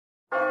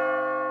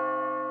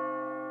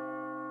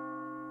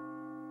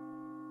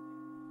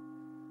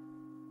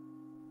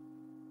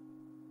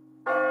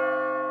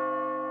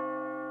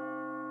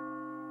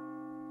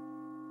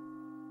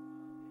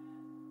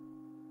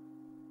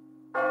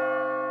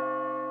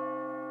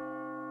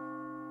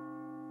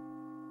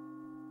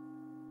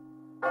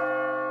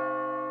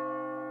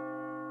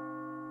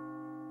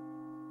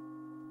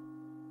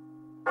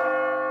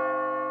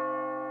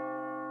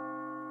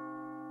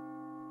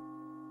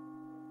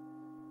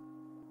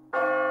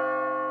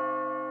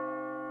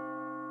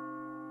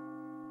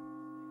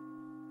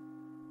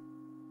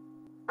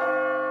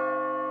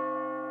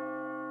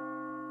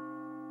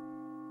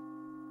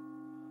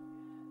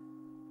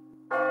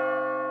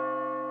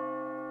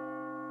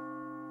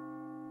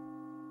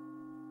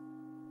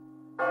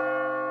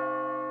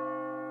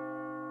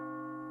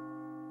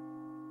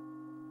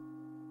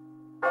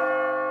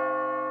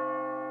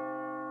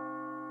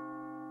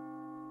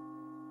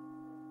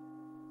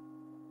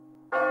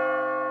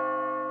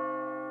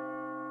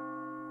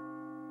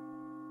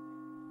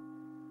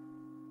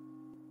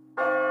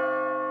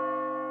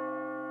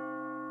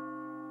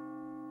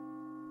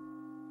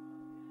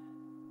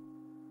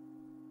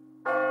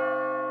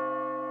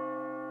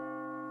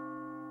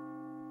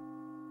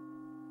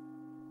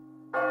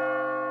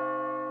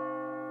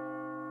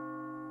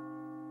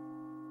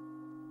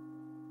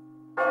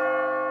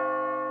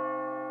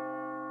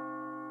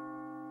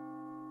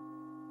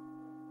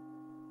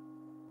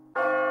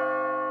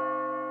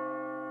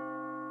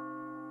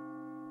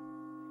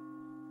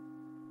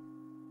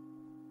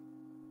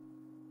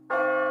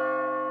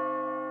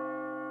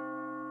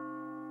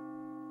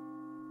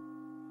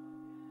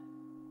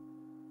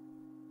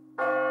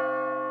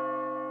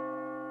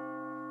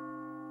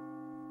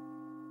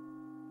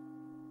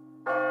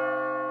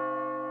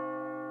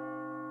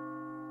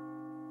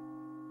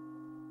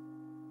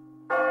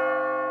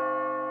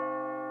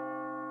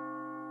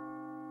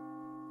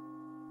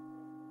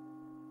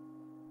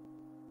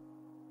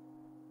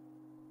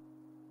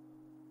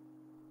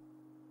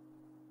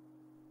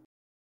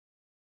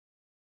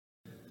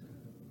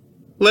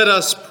Let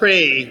us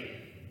pray.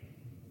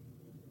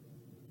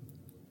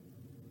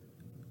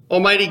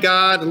 Almighty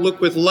God, look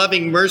with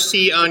loving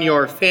mercy on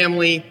your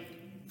family,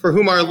 for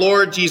whom our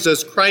Lord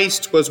Jesus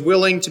Christ was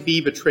willing to be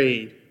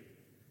betrayed,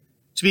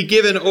 to be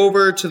given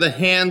over to the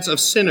hands of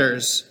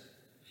sinners,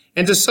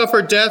 and to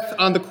suffer death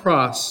on the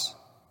cross,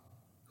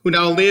 who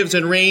now lives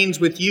and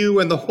reigns with you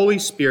and the Holy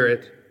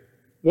Spirit,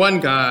 one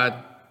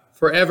God,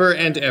 forever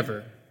and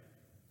ever.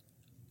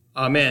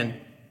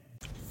 Amen.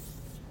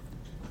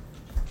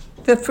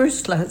 The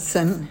first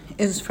lesson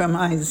is from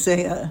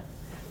Isaiah,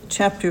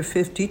 chapter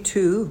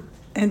 52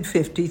 and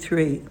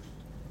 53.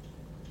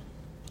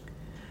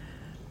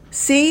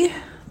 See,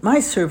 my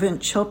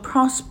servant shall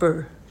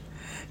prosper.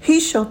 He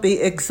shall be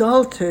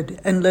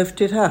exalted and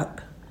lifted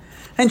up,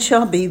 and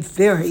shall be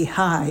very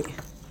high.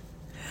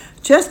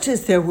 Just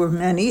as there were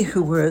many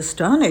who were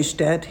astonished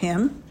at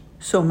him,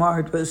 so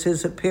marred was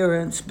his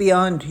appearance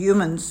beyond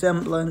human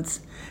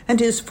semblance, and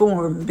his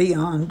form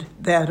beyond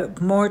that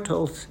of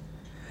mortals,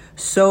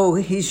 so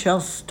he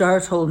shall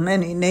startle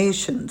many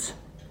nations.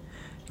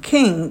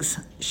 Kings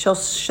shall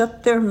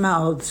shut their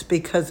mouths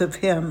because of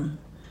him,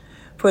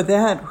 for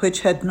that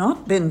which had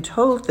not been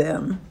told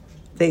them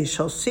they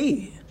shall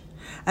see,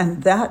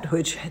 and that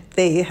which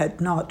they had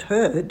not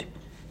heard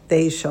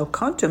they shall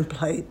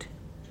contemplate.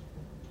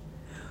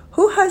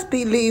 Who has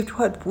believed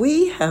what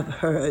we have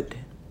heard?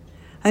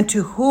 And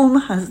to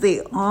whom has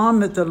the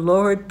arm of the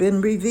Lord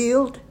been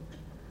revealed?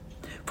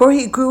 For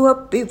he grew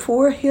up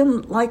before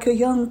him like a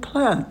young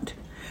plant,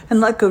 and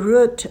like a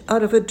root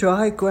out of a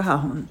dry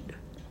ground.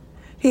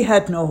 He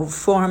had no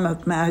form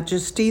of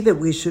majesty that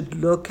we should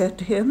look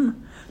at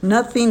him,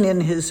 nothing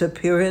in his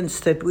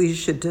appearance that we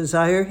should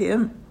desire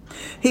him.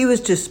 He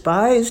was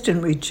despised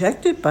and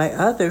rejected by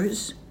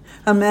others,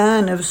 a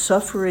man of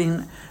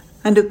suffering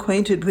and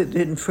acquainted with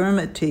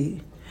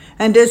infirmity,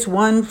 and as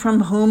one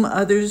from whom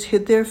others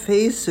hid their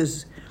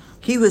faces.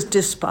 He was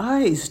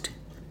despised,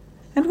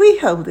 and we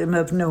held him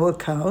of no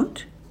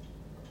account.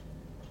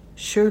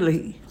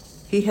 Surely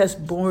he has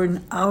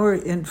borne our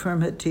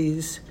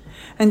infirmities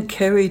and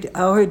carried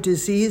our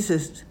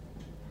diseases.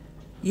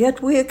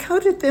 Yet we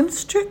accounted them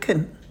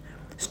stricken,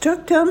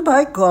 struck down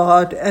by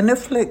God, and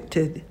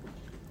afflicted.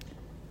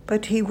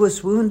 But he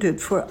was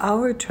wounded for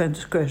our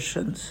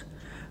transgressions,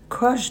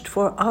 crushed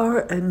for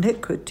our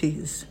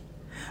iniquities.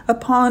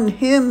 Upon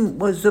him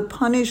was the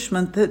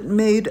punishment that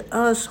made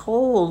us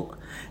whole,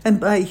 and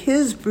by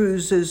his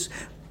bruises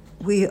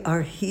we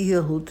are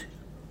healed.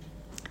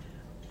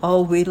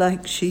 All we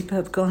like sheep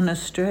have gone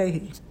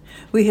astray.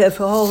 We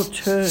have all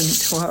turned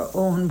to our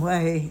own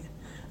way,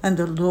 and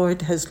the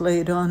Lord has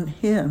laid on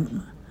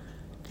him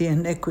the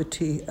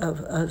iniquity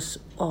of us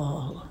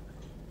all.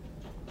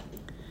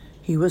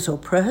 He was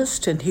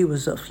oppressed and he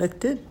was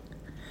afflicted,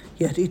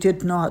 yet he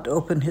did not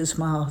open his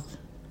mouth.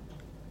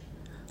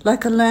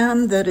 Like a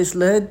lamb that is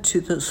led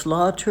to the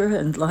slaughter,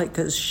 and like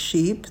a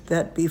sheep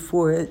that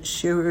before its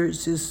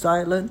shearers is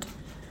silent,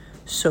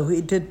 so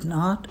he did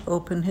not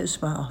open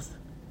his mouth.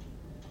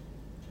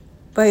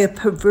 By a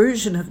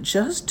perversion of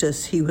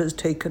justice he was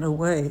taken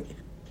away.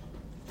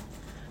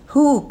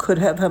 Who could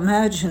have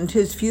imagined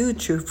his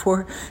future?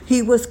 For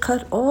he was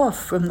cut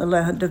off from the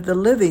land of the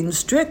living,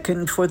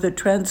 stricken for the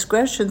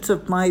transgressions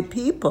of my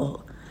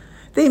people.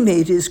 They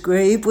made his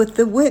grave with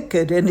the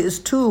wicked and his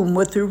tomb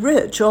with the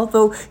rich,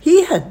 although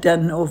he had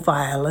done no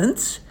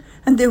violence,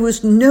 and there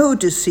was no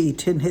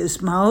deceit in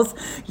his mouth,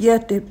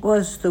 yet it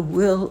was the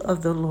will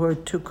of the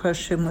Lord to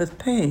crush him with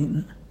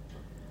pain.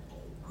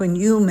 When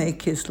you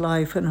make his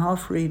life an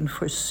offering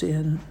for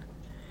sin,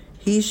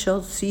 he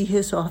shall see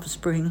his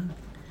offspring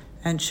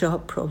and shall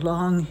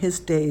prolong his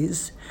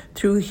days.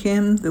 Through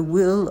him the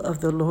will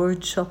of the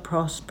Lord shall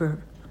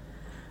prosper.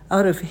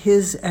 Out of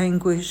his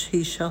anguish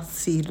he shall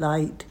see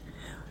light.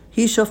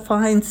 He shall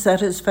find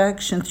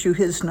satisfaction through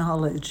his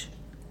knowledge.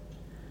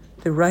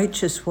 The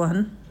righteous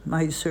one,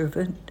 my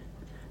servant,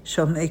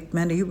 shall make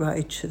many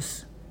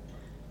righteous,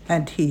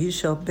 and he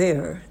shall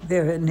bear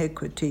their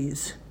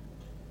iniquities.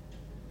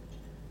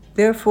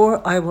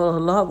 Therefore I will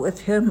allot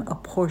with him a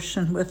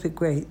portion with the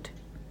great,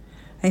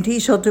 and he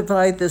shall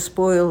divide the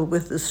spoil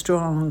with the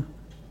strong,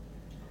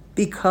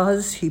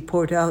 because he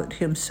poured out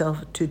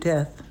himself to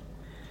death,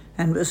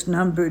 and was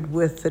numbered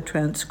with the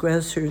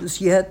transgressors,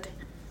 yet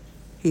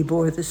he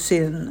bore the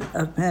sin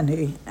of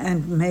many,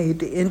 and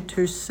made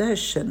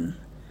intercession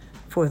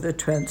for the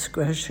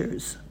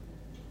transgressors.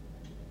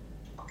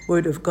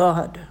 Word of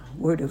God,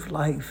 word of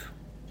life.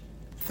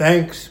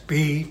 Thanks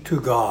be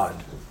to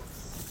God.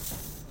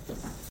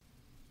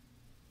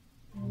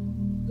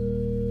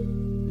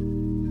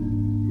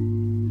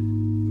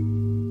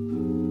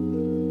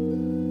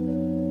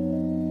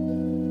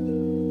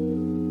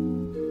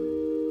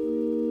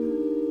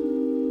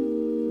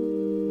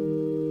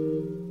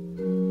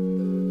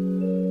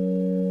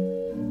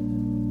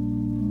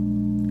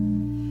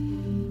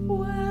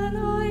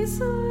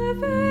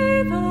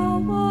 Survey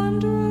the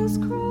wondrous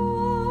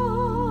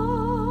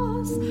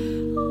cross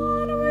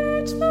on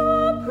which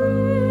the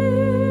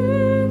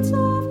Prince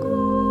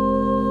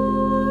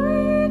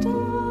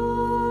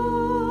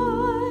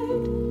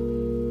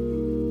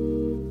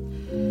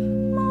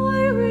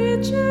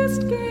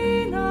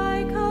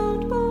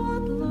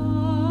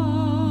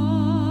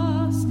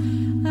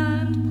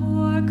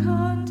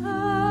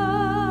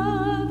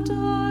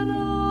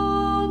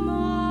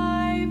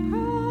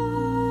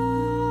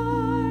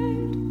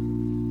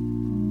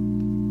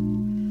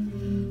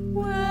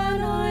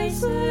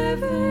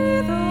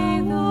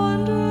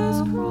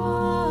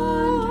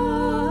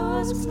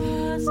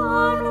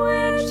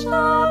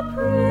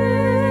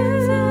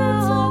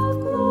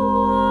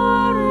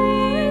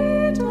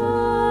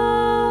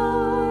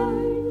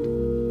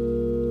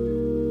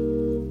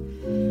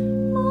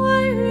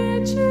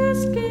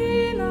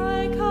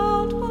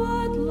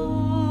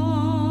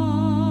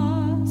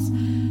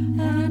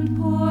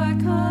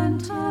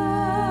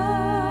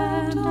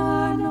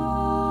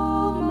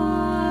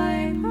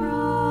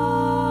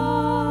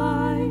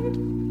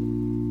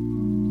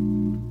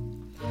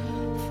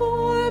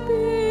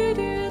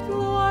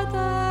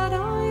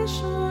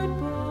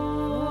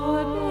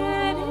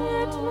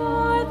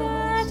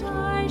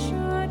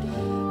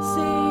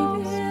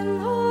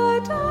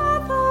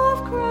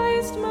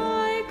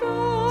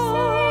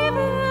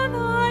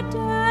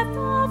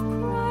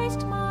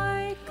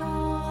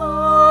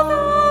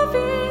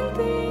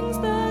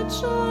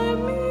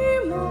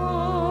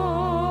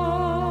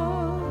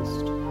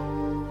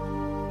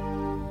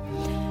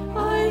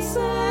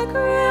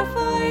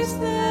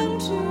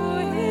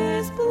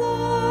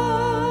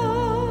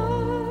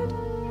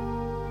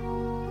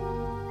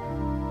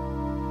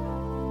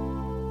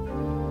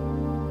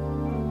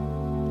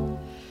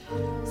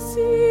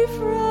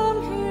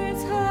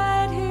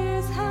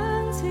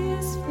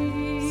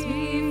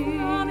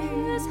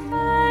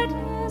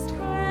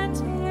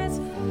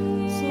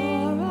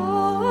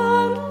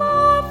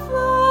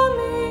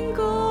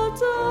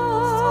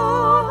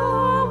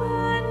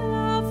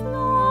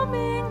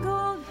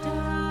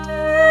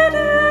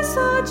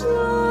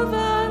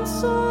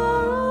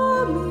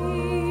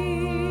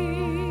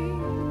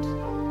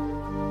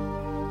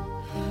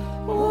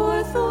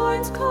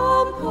thorns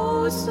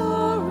compose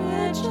so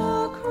rich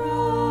a crown.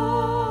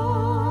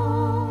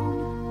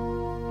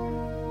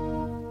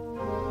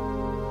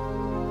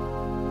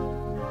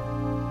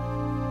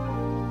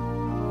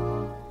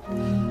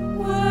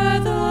 Where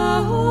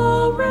the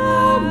whole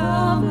realm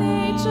of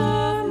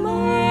nature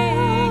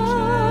mine,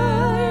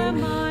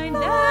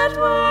 that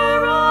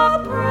were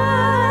a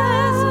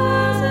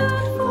present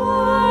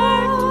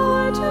far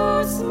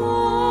too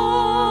small.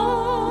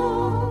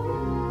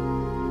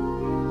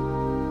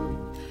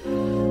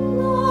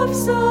 Love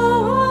so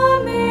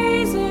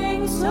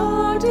amazing,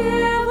 so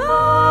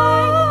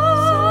divine,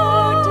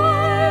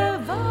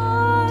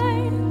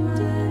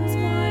 intends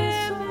my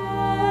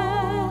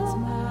soul,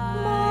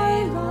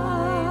 my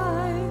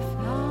life,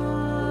 my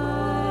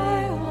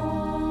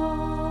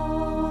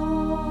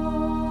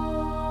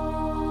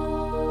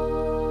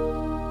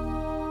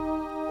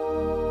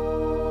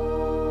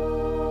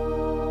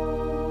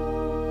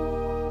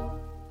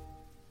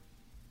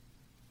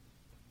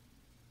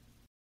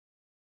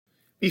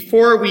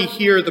Before we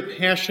hear the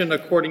Passion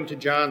according to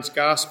John's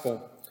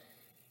Gospel,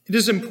 it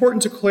is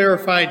important to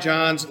clarify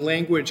John's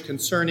language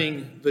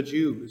concerning the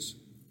Jews.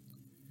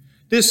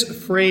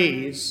 This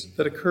phrase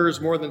that occurs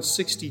more than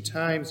 60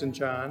 times in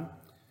John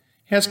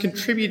has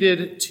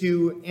contributed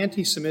to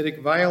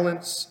anti-Semitic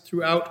violence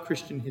throughout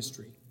Christian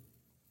history.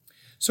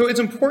 So it's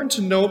important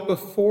to note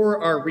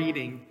before our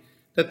reading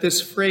that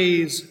this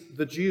phrase,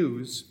 the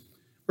Jews,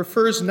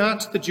 refers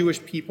not to the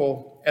Jewish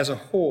people as a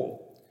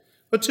whole,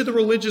 but to the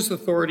religious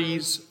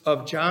authorities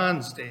of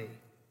John's day.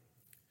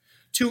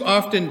 Too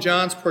often,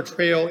 John's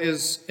portrayal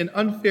is an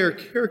unfair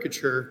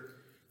caricature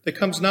that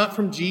comes not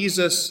from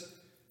Jesus,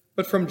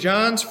 but from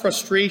John's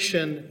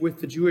frustration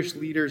with the Jewish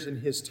leaders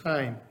in his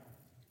time.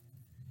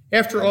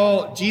 After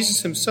all,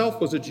 Jesus himself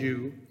was a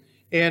Jew,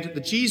 and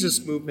the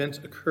Jesus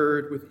movement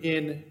occurred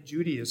within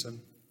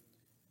Judaism.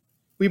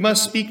 We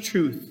must speak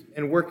truth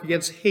and work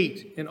against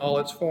hate in all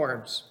its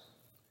forms.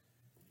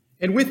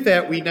 And with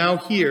that, we now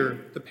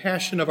hear the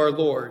Passion of our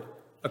Lord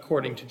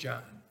according to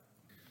John.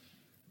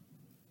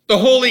 The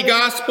Holy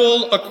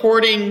Gospel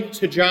according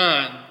to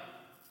John.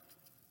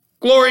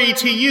 Glory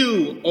to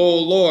you, O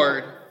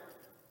Lord.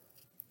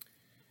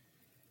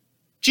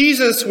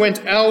 Jesus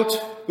went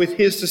out with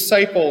his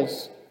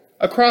disciples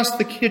across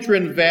the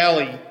Kidron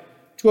Valley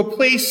to a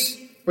place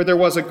where there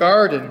was a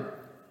garden,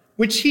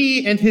 which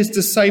he and his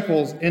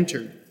disciples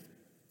entered.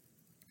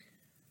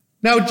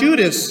 Now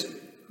Judas,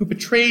 who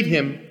betrayed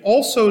him,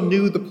 also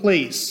knew the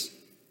place,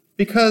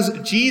 because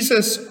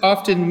Jesus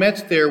often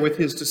met there with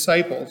his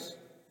disciples.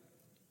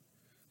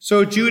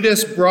 So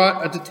Judas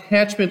brought a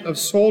detachment of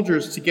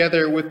soldiers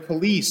together with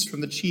police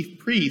from the chief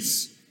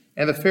priests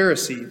and the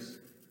Pharisees.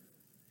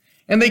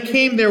 And they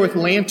came there with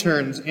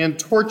lanterns and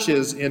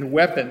torches and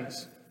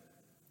weapons.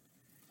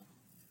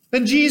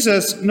 Then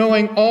Jesus,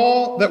 knowing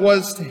all that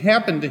was to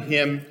happen to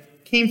him,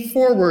 came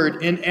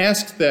forward and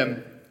asked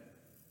them,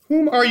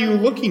 "Whom are you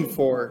looking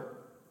for?"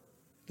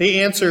 They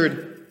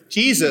answered,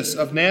 "Jesus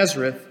of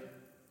Nazareth."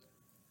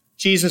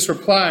 Jesus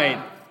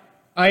replied,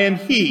 "I am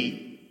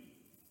he."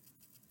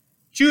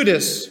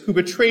 Judas, who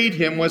betrayed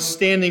him, was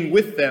standing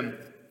with them.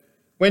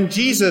 When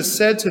Jesus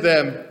said to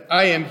them,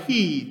 "I am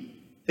he,"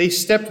 they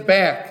stepped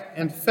back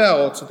and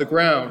fell to the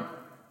ground.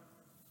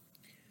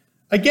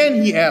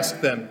 Again he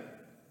asked them,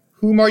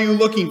 "Whom are you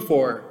looking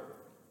for?"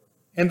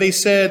 And they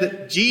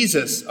said,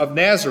 "Jesus of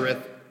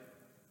Nazareth."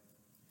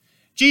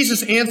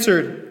 Jesus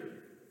answered,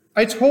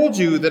 "I told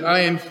you that I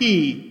am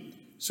he,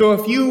 so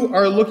if you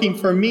are looking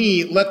for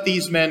me, let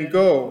these men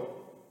go."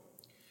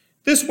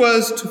 This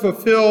was to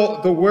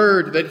fulfill the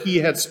word that he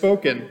had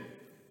spoken.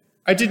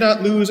 "I did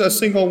not lose a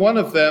single one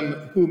of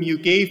them whom you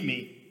gave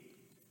me."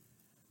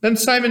 Then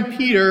Simon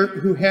Peter,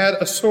 who had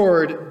a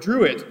sword,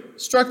 drew it,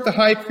 struck the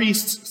high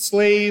priest's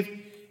slave,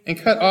 and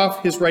cut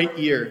off his right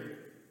ear.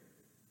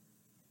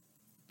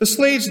 The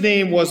slave's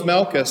name was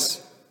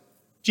Malchus.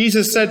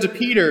 Jesus said to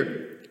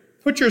Peter,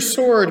 "Put your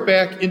sword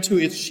back into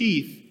its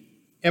sheath.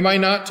 Am I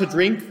not to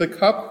drink the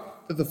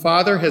cup that the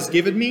Father has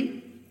given me?"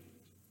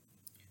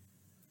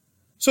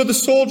 So the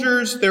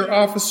soldiers, their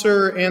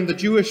officer, and the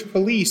Jewish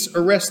police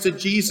arrested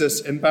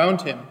Jesus and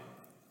bound him.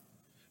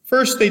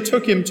 First they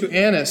took him to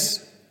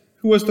Annas,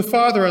 who was the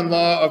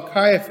father-in-law of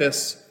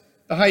Caiaphas,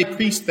 the high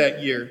priest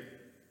that year.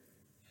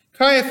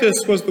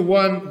 Caiaphas was the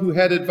one who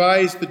had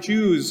advised the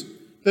Jews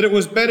that it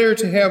was better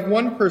to have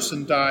one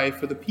person die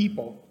for the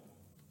people.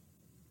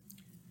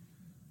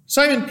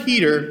 Simon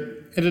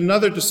Peter and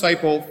another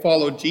disciple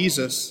followed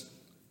Jesus.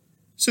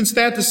 Since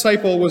that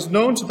disciple was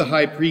known to the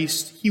high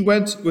priest, he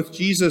went with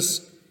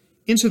Jesus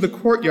into the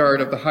courtyard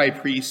of the high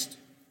priest,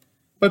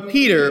 but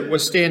Peter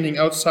was standing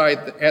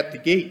outside at the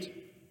gate.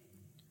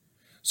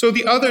 So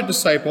the other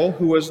disciple,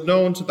 who was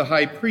known to the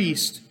high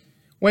priest,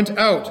 went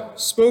out,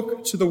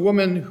 spoke to the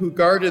woman who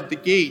guarded the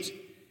gate,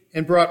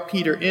 and brought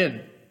Peter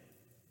in.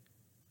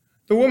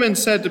 The woman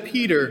said to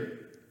Peter,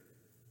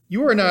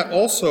 "You are not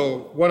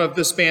also one of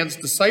this man's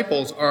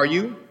disciples, are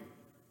you?"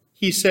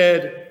 He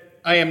said,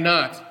 "I am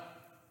not."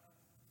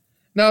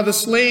 Now the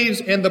slaves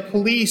and the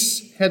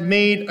police had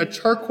made a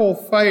charcoal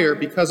fire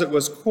because it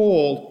was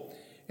cold,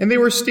 and they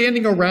were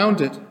standing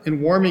around it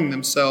and warming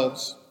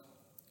themselves.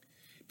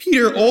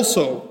 Peter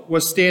also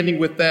was standing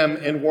with them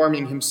and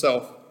warming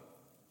himself.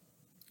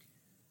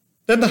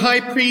 Then the high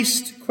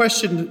priest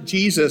questioned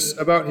Jesus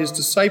about his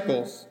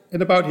disciples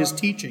and about his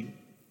teaching.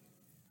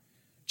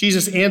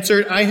 Jesus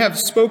answered, "I have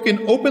spoken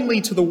openly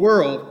to the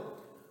world.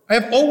 I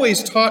have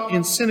always taught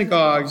in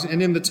synagogues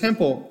and in the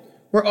temple,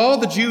 where all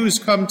the Jews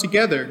come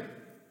together.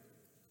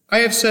 I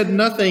have said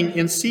nothing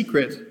in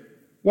secret.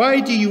 Why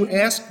do you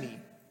ask me?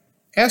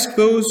 Ask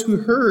those who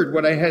heard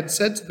what I had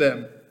said to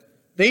them.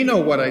 They know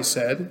what I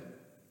said."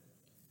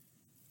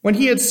 When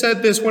he had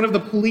said this, one of the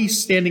police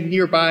standing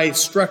nearby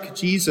struck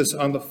Jesus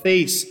on the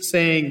face,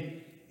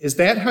 saying, "Is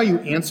that how you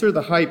answer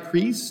the high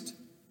priest?"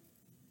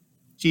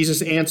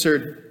 Jesus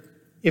answered,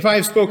 "If I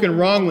have spoken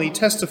wrongly,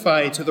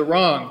 testify to the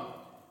wrong.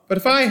 But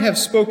if I have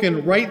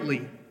spoken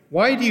rightly,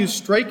 why do you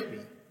strike me?"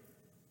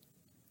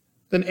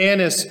 Then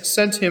Annas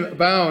sent him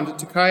bound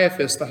to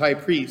Caiaphas the high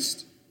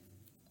priest.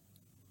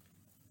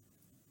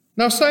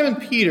 Now Simon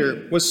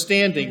Peter was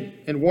standing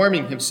and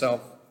warming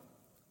himself.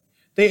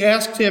 They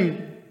asked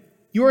him,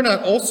 "You are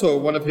not also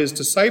one of his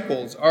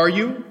disciples, are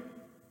you?"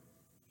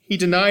 He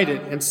denied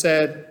it and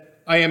said,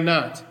 "I am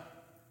not."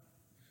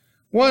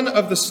 One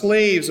of the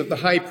slaves of the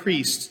high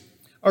priest,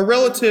 a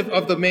relative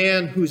of the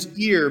man whose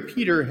ear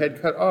Peter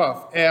had cut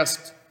off,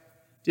 asked,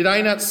 "Did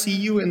I not see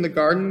you in the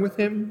garden with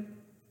him?"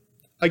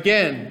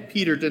 Again,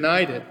 Peter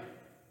denied it,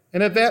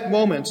 and at that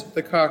moment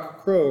the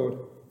cock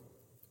crowed.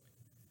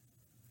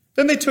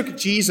 Then they took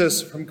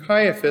Jesus from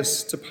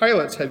Caiaphas to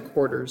Pilate's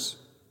headquarters.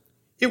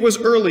 It was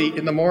early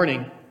in the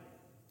morning.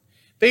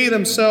 They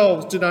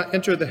themselves did not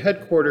enter the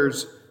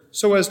headquarters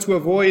so as to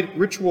avoid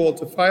ritual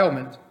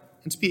defilement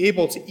and to be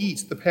able to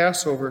eat the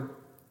Passover.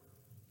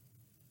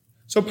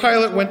 So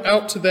Pilate went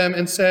out to them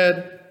and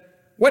said,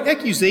 "What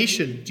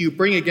accusation do you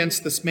bring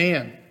against this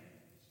man?"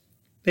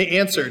 They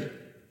answered,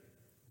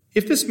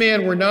 "If this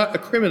man were not a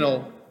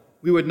criminal,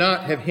 we would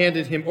not have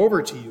handed him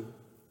over to you."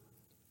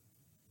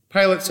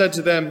 Pilate said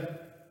to them,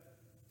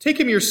 "Take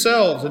him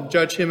yourselves and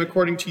judge him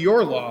according to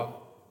your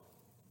law."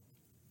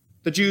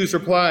 The Jews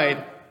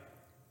replied,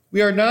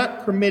 "We are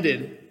not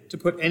permitted to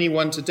put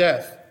anyone to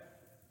death."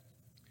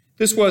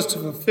 This was to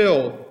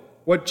fulfill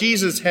what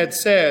Jesus had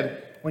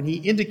said when he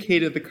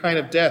indicated the kind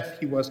of death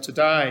he was to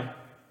die.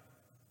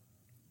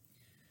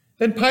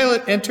 Then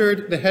Pilate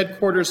entered the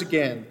headquarters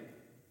again,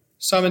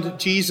 summoned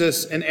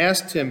Jesus, and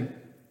asked him,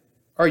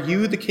 "Are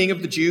you the king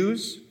of the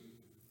Jews?"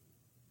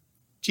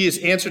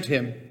 Jesus answered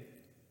him,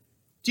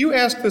 "Do you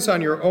ask this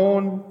on your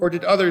own, or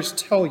did others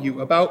tell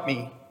you about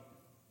me?"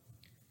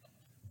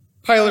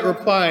 Pilate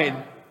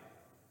replied,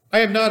 "I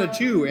am not a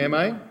Jew, am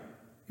I?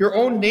 Your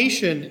own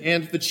nation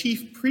and the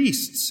chief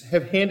priests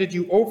have handed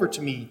you over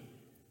to me.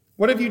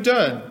 What have you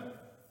done?"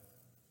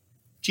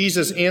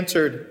 Jesus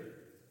answered,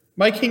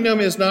 "My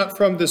kingdom is not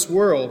from this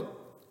world.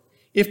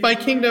 If my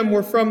kingdom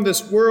were from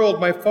this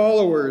world, my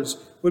followers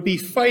would be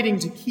fighting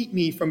to keep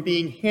me from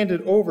being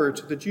handed over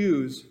to the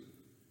Jews.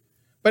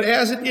 But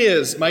as it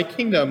is, my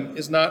kingdom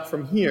is not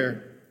from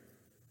here."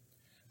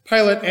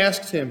 Pilate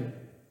asked him,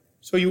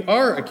 "So you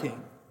are a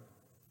king?"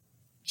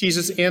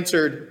 Jesus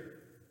answered,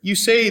 "You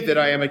say that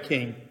I am a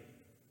king.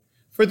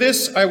 For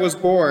this I was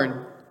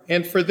born,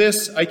 and for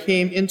this I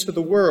came into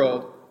the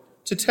world,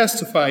 to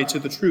testify to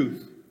the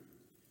truth.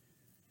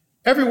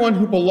 Everyone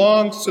who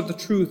belongs to the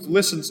truth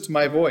listens to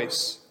my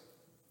voice."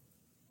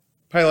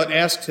 Pilate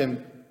asked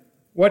him,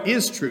 "What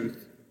is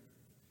truth?"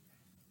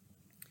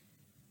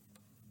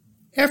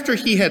 After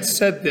he had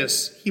said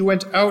this, he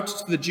went out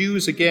to the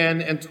Jews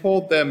again and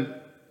told them,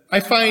 "I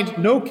find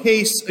no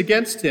case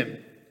against him.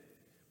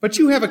 But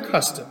you have a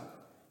custom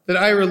that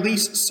I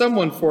release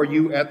someone for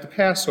you at the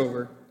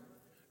Passover.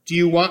 Do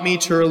you want me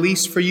to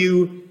release for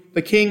you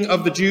the King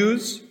of the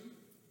Jews?"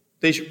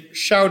 They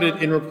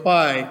shouted in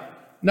reply,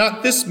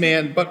 "Not this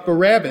man, but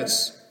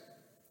Barabbas."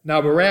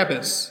 Now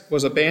Barabbas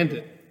was a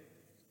bandit.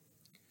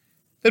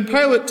 Then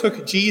Pilate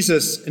took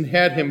Jesus and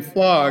had him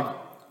flogged,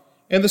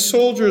 and the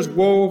soldiers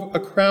wove a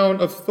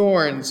crown of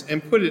thorns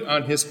and put it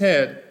on his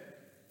head,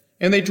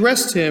 and they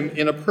dressed him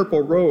in a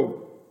purple robe.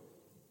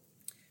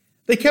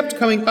 They kept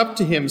coming up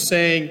to him,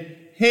 saying,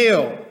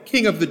 "Hail,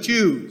 King of the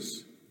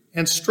Jews,"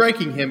 and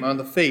striking him on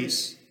the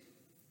face.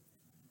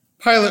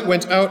 Pilate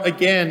went out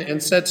again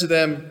and said to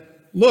them,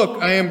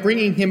 "Look, I am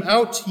bringing him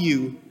out to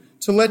you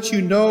to let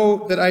you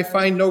know that I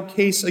find no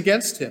case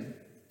against him."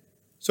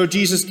 So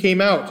Jesus came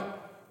out,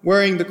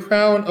 wearing the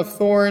crown of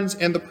thorns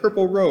and the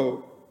purple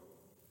robe.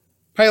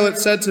 Pilate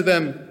said to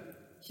them,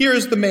 "Here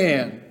is the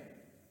man."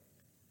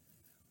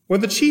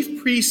 When the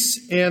chief priests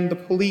and the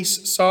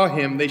police saw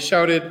him, they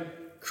shouted,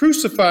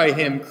 "Crucify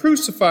him!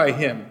 Crucify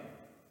him!"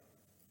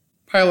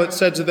 Pilate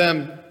said to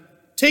them,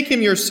 "Take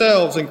him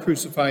yourselves and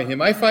crucify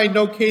him. I find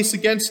no case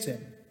against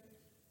him."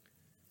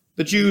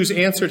 The Jews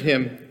answered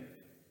him,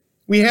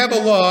 "We have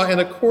a law, and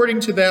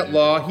according to that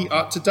law he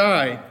ought to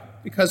die,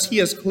 because he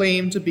has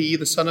claimed to be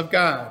the Son of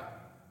God."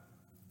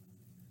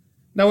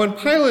 Now when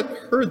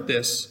Pilate heard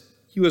this,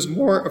 he was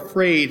more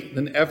afraid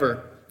than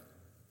ever.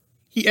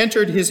 He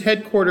entered his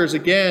headquarters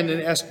again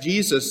and asked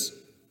Jesus,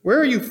 "Where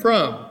are you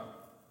from?"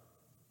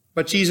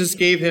 But Jesus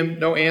gave him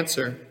no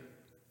answer.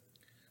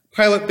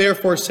 Pilate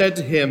therefore said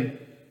to him,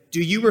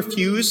 "Do you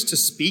refuse to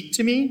speak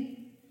to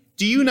me?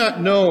 Do you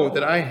not know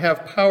that I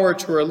have power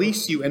to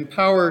release you and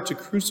power to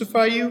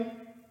crucify you?"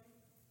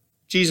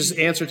 Jesus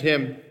answered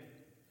him,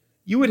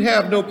 "You would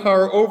have no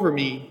power over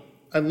me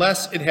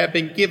unless it had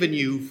been given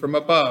you from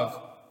above.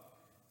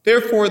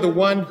 Therefore, the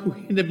one who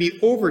handed me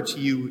over to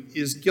you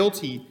is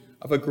guilty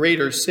of a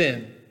greater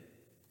sin."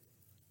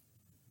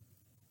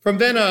 From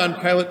then on,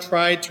 Pilate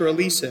tried to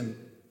release him,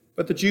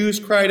 but the Jews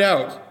cried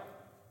out,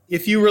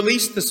 "If you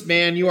release this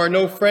man, you are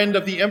no friend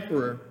of the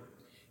emperor.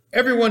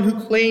 Everyone who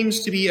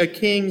claims to be a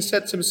king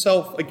sets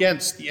himself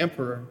against the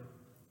emperor."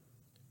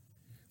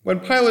 When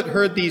Pilate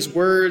heard these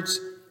words,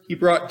 he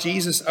brought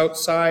Jesus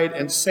outside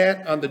and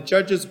sat on the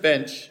judge's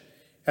bench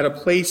at a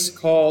place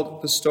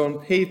called the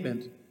Stone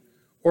Pavement,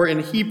 or in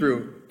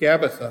Hebrew,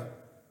 Gabbatha.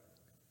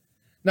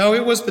 Now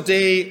it was the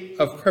day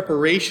of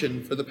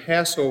preparation for the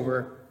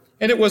Passover,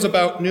 and it was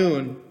about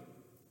noon.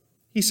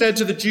 He said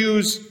to the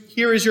Jews,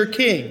 "Here is your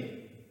king."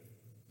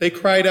 They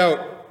cried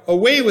out,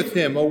 away with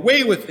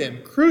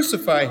him,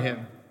 crucify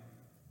him."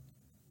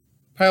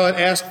 Pilate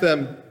asked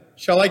them,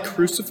 "Shall I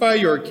crucify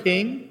your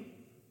king?"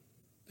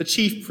 The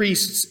chief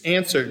priests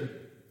answered,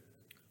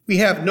 "We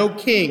have no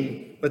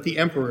king but the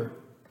emperor."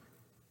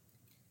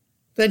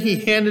 Then he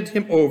handed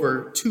him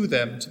over to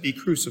them to be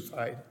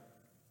crucified.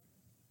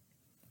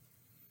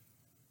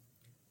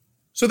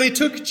 So they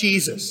took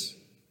Jesus,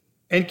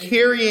 and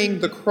carrying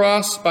the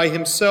cross by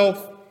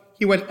himself,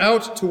 he went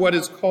out to what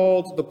is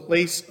called the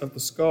place of the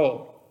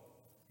skull,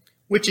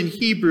 which in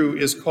Hebrew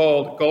is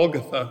called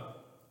Golgotha.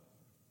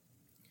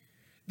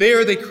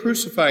 There they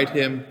crucified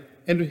him,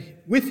 and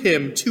with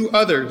him 2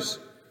 others,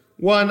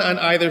 one on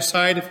either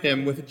side of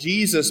him, with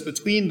Jesus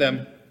between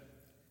them.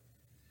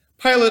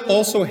 Pilate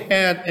also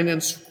had an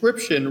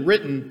inscription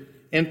written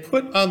and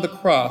put on the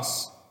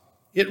cross.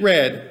 It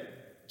read,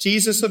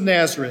 "Jesus of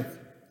Nazareth,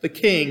 the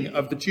King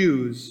of the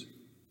Jews."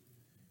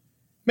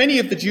 Many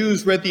of the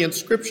Jews read the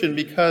inscription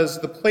because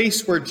the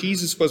place where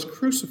Jesus was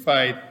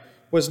crucified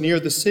was near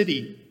the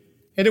city,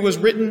 and it was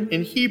written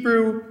in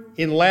Hebrew,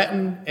 in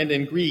Latin, and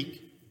in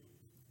Greek.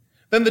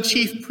 Then the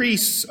chief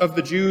priests of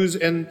the Jews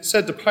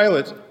said to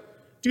Pilate,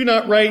 "Do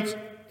not write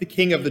the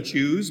King of the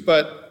Jews,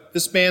 but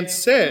this man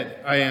said,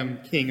 'I am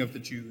King of the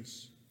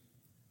Jews.'"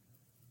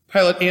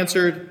 Pilate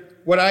answered,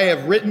 "What I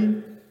have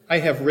written, I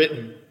have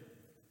written."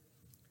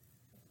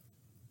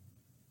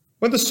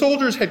 When the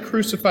soldiers had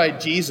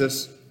crucified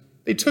Jesus,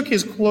 they took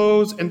his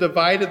clothes and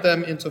divided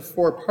them into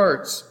 4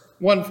 parts,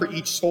 one for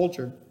each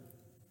soldier.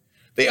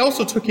 They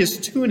also took his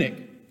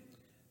tunic.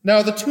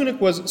 Now the tunic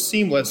was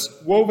seamless,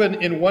 woven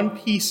in one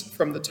piece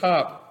from the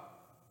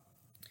top.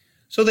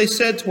 So they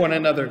said to one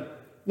another,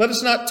 "Let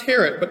us not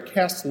tear it, but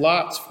cast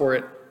lots for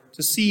it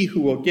to see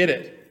who will get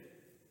it."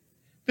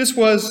 This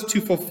was to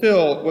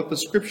fulfill what the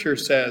scripture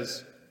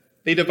says,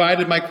 "They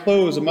divided my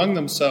clothes among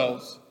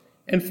themselves,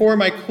 and for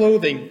my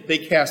clothing they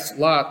cast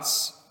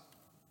lots."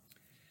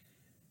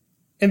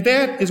 And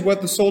that is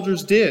what the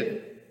soldiers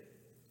did.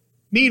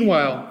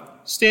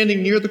 Meanwhile,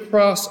 standing near the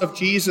cross of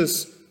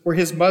Jesus were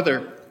his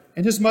mother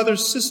and his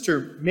mother's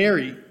sister,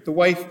 Mary, the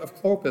wife of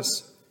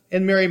Clopas,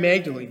 and Mary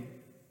Magdalene.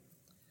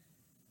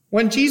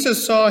 When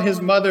Jesus saw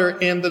his mother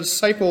and the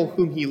disciple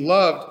whom he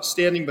loved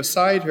standing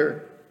beside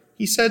her,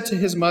 he said to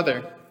his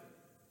mother,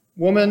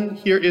 "Woman,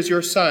 here is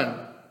your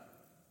son."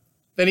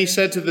 Then he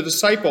said to the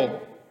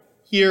disciple,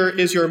 "Here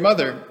is your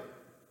mother."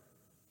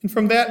 And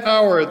from that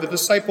hour the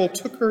disciple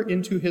took her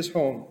into his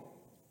home.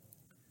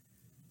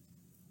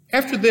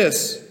 After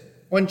this,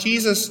 when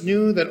Jesus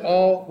knew that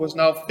all was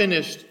now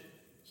finished,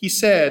 he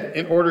said,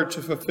 in order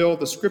to fulfill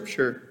the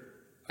scripture,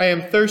 "I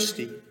am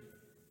thirsty."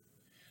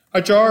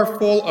 A jar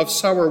full of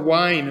sour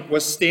wine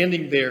was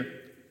standing there,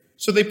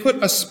 so they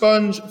put a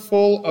sponge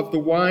full of the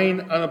wine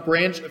on a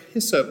branch of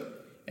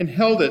hyssop and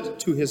held it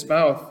to his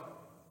mouth.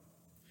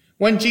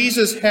 When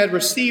Jesus had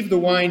received the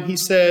wine, he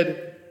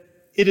said,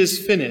 "It is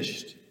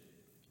finished."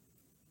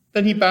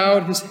 Then he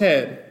bowed his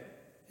head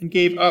and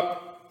gave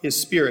up his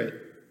spirit.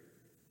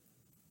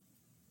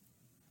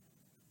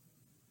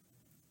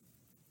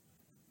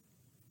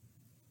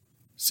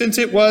 Since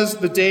it was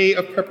the day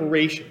of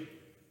preparation,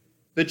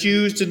 the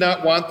Jews did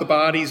not want the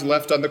bodies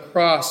left on the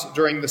cross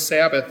during the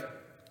Sabbath,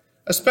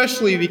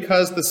 especially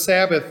because the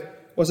Sabbath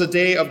was a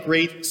day of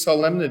great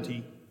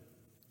solemnity.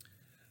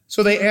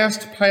 So they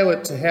asked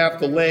Pilate to have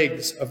the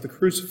legs of the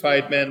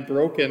crucified men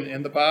broken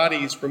and the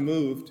bodies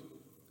removed.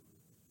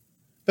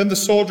 Then the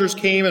soldiers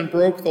came and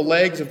broke the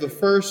legs of the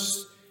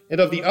first and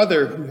of the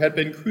other who had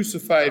been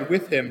crucified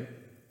with him.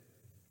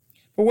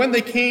 But when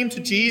they came to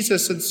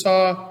Jesus and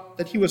saw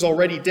that he was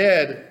already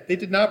dead, they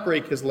did not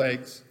break his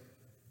legs.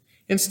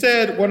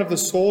 Instead, one of the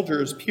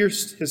soldiers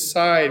pierced his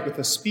side with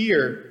a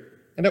spear,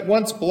 and at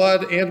once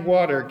blood and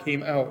water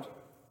came out.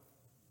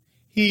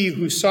 He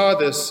who saw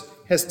this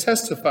has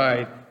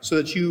testified so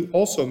that you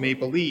also may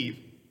believe.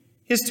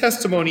 His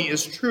testimony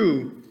is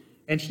true,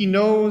 and he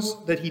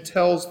knows that he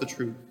tells the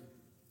truth.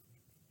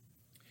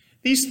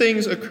 These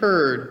things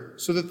occurred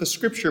so that the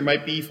scripture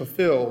might be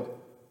fulfilled.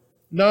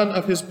 None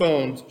of his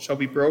bones shall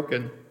be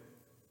broken.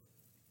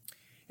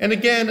 And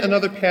again,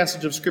 another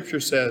passage of scripture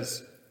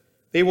says,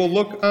 they will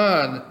look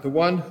on the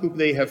one whom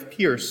they have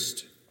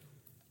pierced.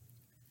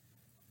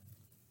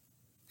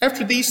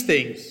 After these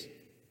things,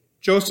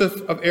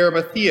 Joseph of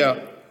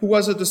Arimathea, who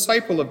was a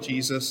disciple of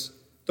Jesus,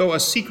 though a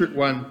secret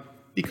one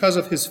because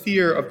of his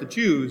fear of the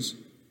Jews,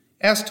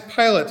 asked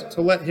Pilate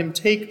to let him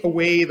take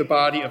away the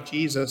body of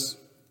Jesus.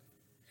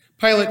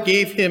 Pilate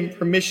gave him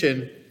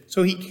permission,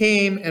 so he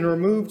came and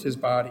removed his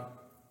body.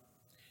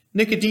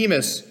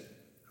 Nicodemus,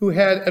 who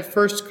had at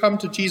first come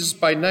to Jesus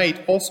by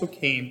night, also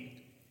came,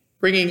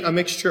 bringing a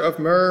mixture of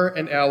myrrh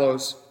and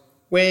aloes,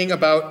 weighing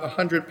about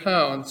 100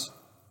 pounds.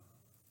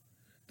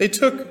 They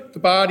took the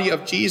body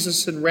of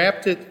Jesus and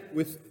wrapped it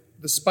with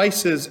the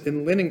spices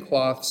in linen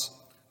cloths,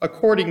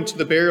 according to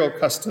the burial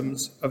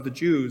customs of the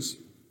Jews.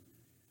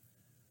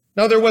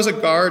 Now there was a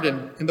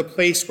garden in the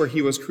place where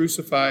he was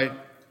crucified,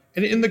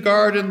 and in the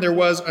garden there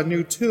was a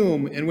new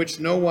tomb in which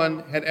no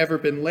one had ever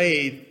been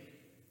laid.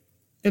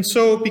 And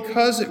so,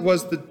 because it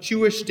was the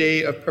Jewish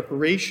day of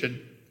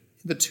preparation,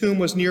 the tomb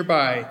was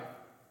nearby,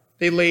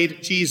 they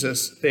laid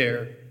Jesus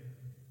there.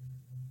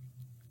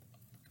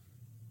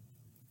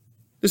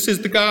 This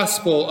is the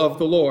gospel of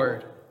the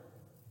Lord.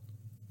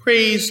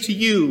 Praise to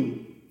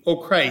you, O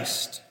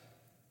Christ.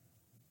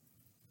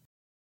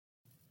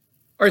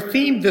 Our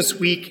theme this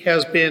week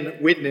has been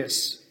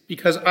witness,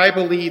 because I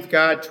believe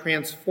God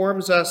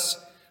transforms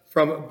us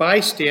from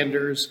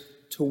bystanders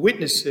to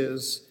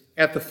witnesses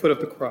at the foot of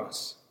the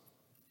cross.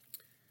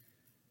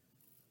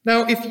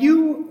 Now, if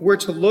you were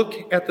to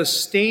look at the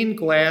stained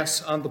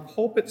glass on the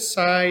pulpit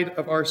side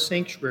of our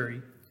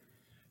sanctuary,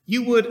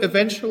 you would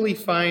eventually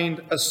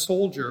find a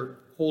soldier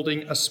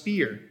holding a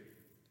spear.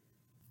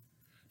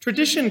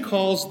 Tradition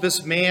calls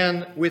this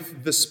man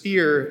with the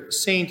spear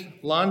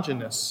Saint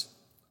Longinus,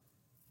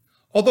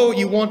 although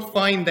you won't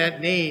find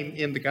that name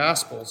in the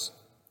Gospels.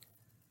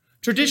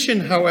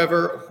 Tradition,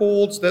 however,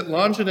 holds that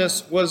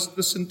Longinus was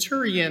the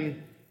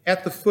centurion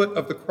at the foot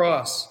of the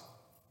cross.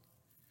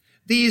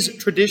 These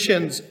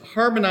traditions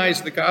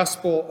harmonize the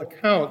gospel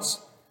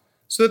accounts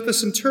so that the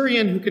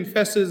centurion who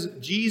confesses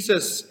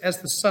Jesus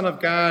as the Son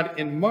of God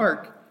in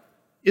Mark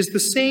is the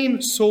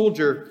same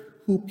soldier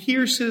who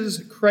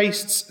pierces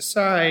Christ's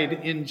side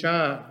in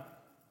John.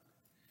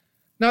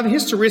 Now, the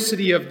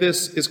historicity of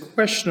this is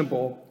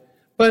questionable,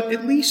 but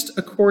at least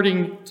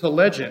according to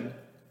legend,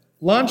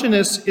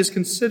 Longinus is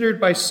considered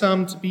by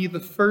some to be the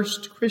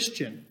first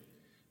Christian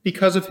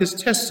because of his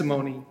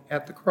testimony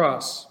at the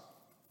cross.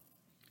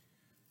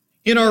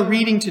 In our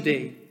reading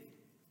today,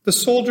 the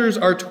soldiers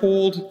are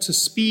told to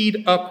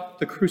speed up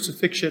the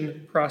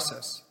crucifixion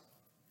process.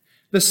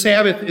 The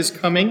Sabbath is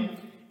coming,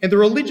 and the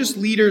religious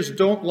leaders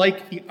don't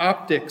like the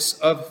optics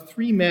of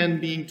 3 men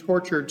being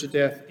tortured to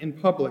death in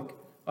public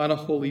on a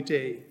holy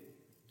day.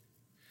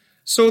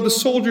 So the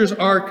soldiers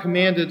are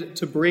commanded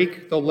to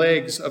break the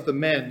legs of the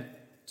men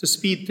to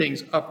speed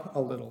things up a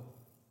little.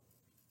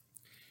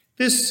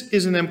 This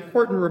is an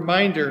important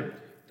reminder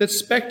that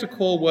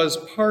spectacle was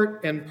part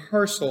and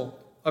parcel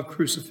of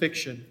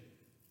crucifixion.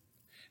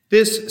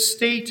 This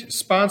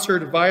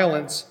state-sponsored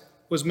violence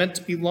was meant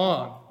to be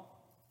long.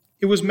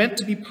 It was meant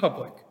to be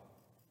public.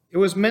 It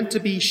was meant to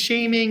be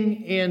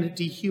shaming and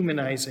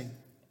dehumanizing.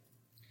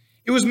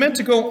 It was meant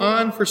to go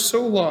on for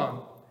so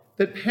long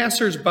that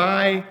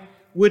passers-by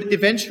would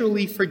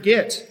eventually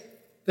forget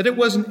that it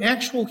was an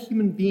actual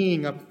human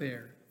being up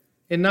there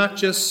and not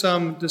just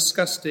some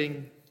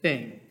disgusting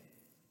thing.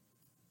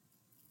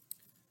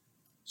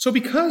 So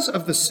because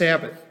of the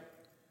Sabbath,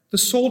 the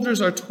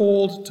soldiers are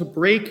told to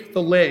break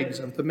the legs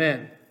of the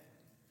men.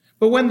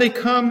 But when they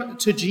come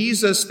to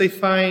Jesus, they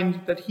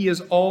find that he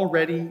is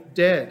already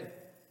dead.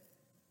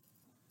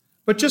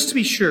 But just to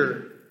be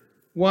sure,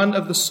 one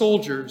of the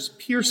soldiers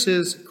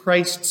pierces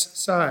Christ's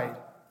side,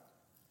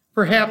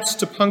 perhaps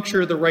to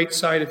puncture the right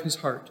side of his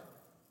heart.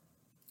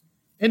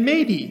 And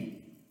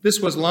maybe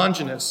this was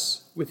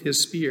Longinus with his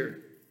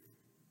spear.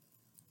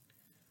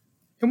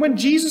 And when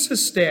Jesus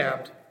is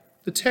stabbed,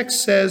 the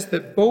text says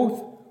that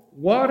both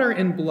water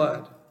and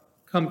blood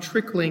come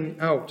trickling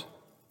out.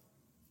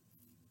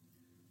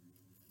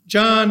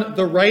 John,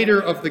 the writer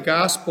of the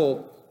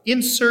gospel,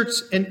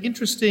 inserts an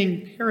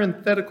interesting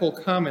parenthetical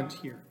comment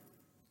here.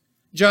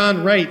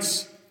 John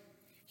writes,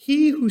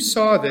 "He who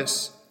saw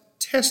this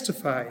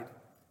testified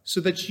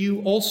so that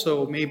you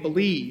also may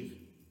believe.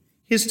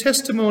 His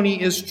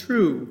testimony is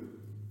true,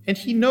 and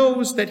he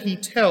knows that he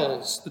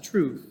tells the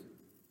truth."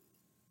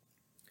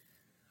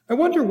 I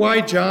wonder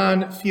why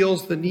John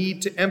feels the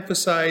need to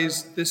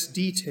emphasize this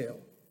detail.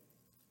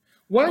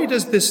 Why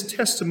does this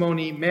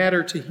testimony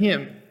matter to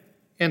him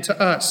and to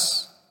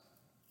us?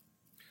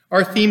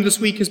 Our theme this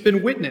week has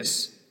been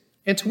witness,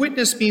 and to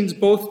witness means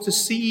both to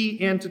see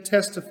and to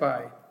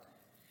testify.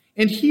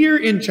 And here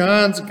in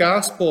John's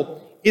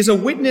gospel is a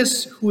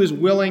witness who is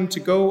willing to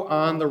go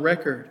on the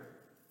record.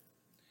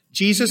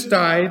 Jesus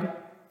died,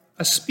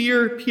 a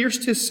spear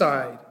pierced his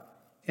side,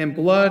 and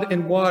blood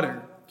and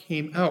water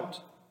came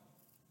out.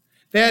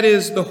 That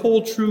is the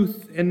whole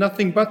truth and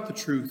nothing but the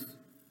truth,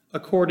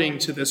 according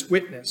to this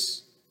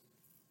witness.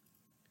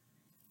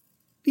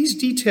 These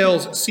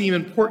details seem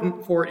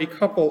important for a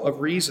couple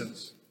of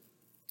reasons.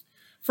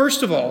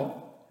 First of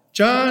all,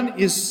 John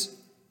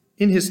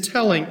in his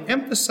telling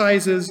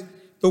emphasizes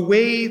the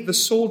way the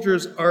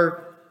soldiers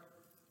are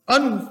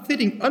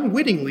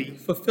unwittingly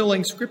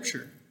fulfilling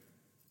Scripture.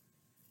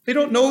 They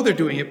don't know they're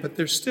doing it, but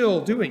they're still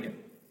doing it.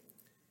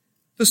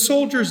 The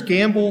soldiers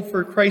gamble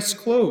for Christ's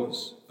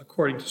clothes,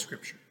 according to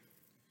Scripture.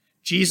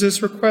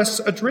 Jesus requests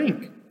a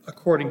drink,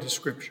 according to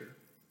Scripture.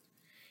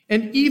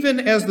 And even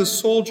as the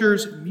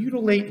soldiers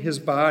mutilate his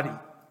body,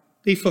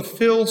 they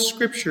fulfill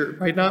Scripture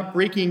by not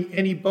breaking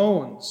any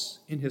bones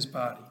in his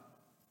body.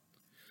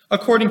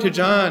 According to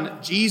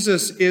John,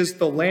 Jesus is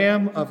the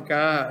Lamb of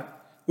God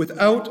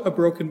without a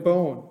broken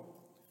bone,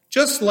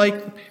 just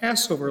like the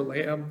Passover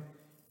lamb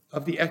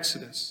of the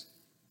Exodus.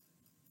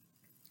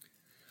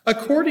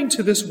 According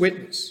to this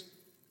witness,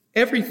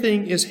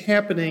 everything is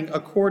happening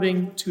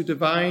according to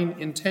divine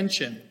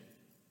intention.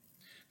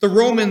 The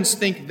Romans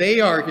think they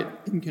are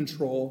in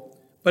control,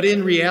 but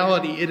in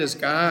reality, it is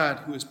God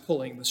who is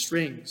pulling the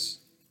strings.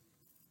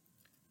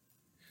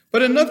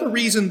 But another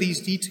reason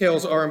these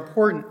details are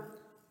important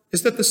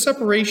is that the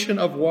separation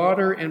of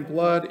water and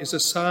blood is a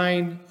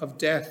sign of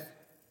death.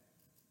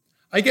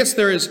 I guess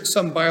there is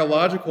some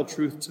biological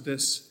truth to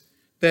this,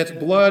 that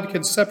blood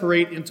can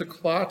separate into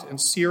clot and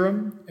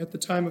serum at the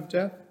time of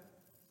death.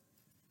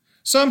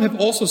 Some have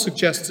also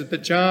suggested that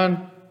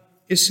John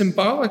is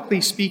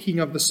symbolically speaking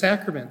of the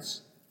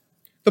sacraments.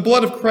 The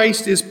blood of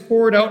Christ is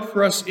poured out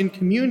for us in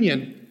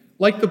communion,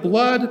 like the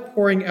blood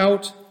pouring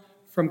out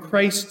from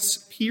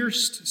Christ's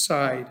pierced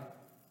side.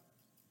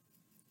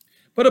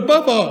 But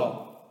above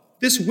all,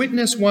 this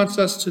witness wants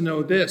us to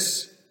know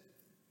this: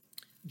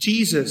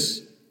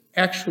 Jesus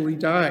actually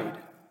died.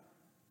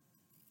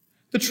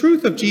 The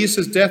truth of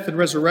Jesus' death and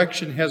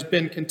resurrection has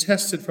been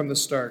contested from the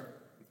start.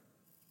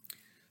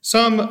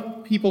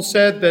 Some people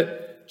said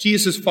that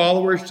Jesus'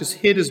 followers just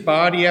hid his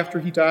body after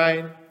he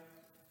died,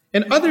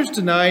 and others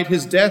denied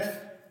his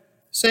death,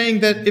 saying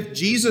that if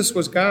Jesus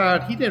was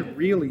God, he didn't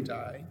really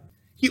die.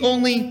 He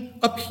only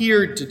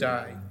appeared to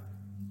die.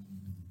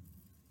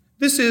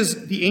 This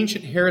is the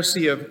ancient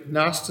heresy of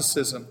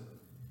Gnosticism,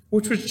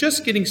 which was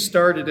just getting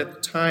started at the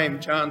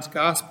time John's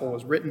Gospel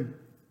was written.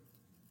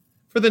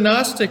 For the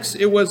Gnostics,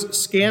 it was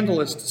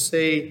scandalous to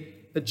say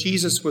that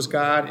Jesus was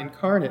God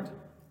incarnate,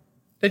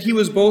 that he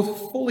was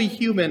both fully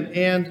human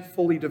and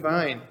fully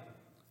divine.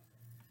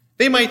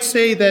 They might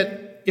say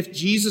that if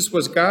Jesus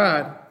was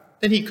God,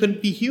 then he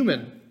couldn't be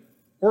human,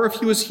 or if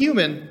he was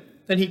human,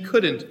 then he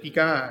couldn't be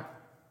God.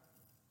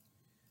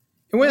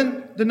 And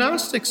when the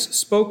Gnostics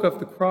spoke of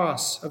the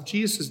cross, of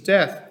Jesus'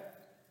 death,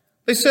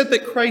 they said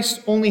that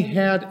Christ only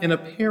had an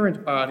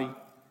apparent body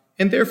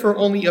and therefore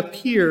only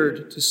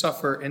appeared to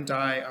suffer and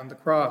die on the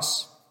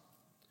cross.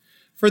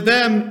 For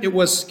them, it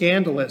was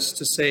scandalous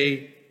to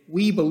say,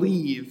 "We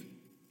believe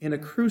in a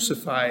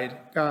crucified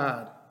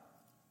God."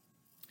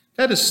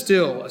 That is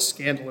still a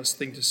scandalous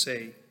thing to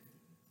say,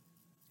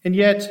 and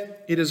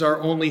yet it is our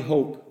only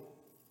hope.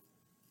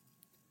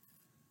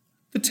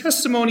 The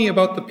testimony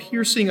about the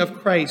piercing of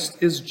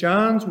Christ is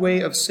John's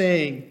way of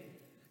saying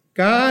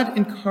God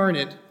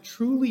incarnate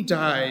truly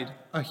died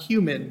a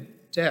human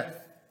death.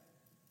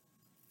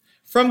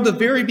 From the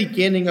very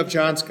beginning of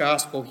John's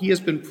Gospel, he has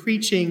been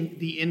preaching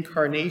the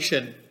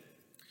incarnation.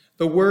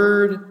 The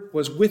Word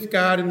was with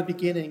God in the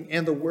beginning,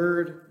 and the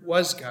Word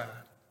was God.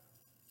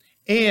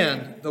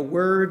 And the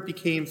Word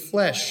became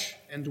flesh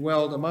and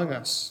dwelled among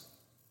us.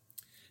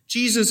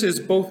 Jesus is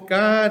both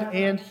God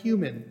and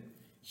human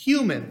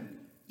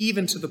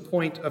even to the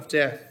point of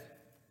death.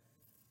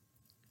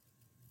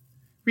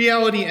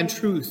 Reality and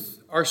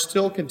truth are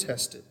still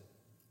contested.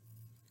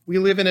 We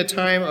live in a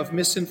time of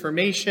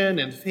misinformation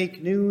and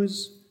fake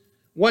news.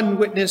 One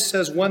witness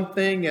says one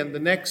thing and the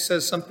next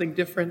says something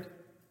different.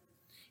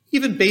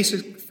 Even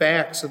basic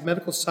facts of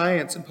medical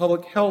science and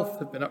public health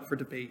have been up for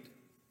debate.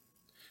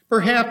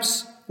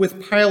 Perhaps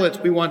with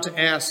Pilate we want to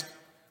ask,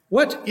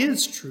 what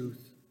is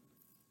truth?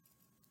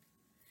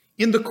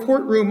 In the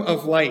courtroom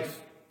of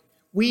life,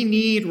 we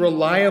need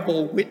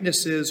reliable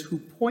witnesses who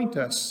point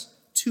us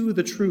to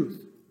the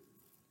truth.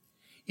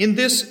 In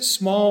this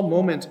small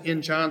moment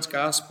in John's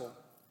Gospel,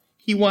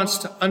 he wants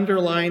to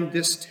underline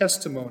this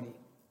testimony.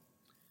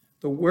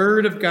 The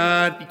Word of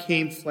God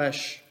became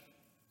flesh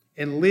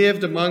and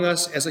lived among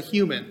us as a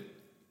human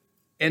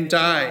and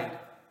died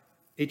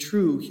a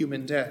true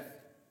human death.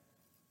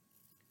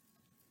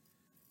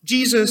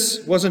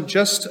 Jesus wasn't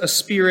just a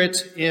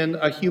spirit in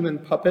a human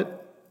puppet.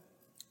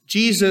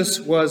 Jesus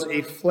was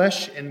a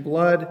flesh and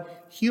blood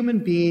human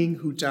being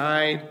who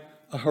died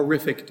a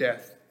horrific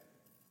death.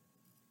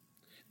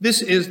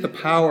 This is the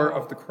power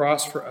of the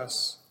cross for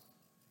us.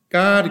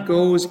 God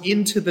goes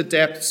into the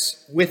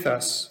depths with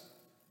us.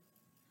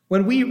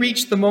 When we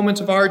reach the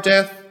moment of our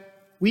death,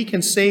 we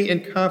can say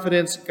in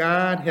confidence,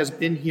 God has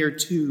been here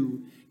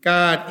too.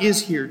 God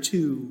is here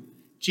too.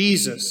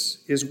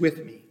 Jesus is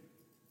with me.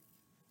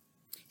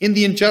 in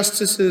the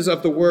injustices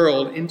of the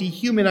world, in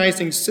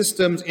dehumanizing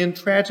systems, in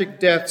tragic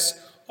deaths,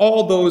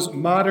 all those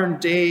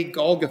modern-day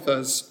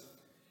Golgothas,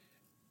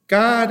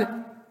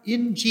 God,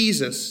 in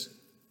Jesus,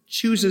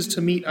 chooses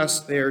to meet us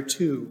there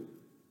too.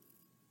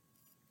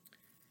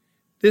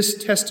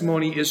 This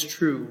testimony is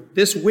true.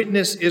 This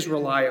witness is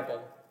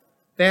reliable.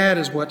 That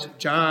is what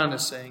John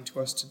is saying to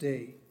us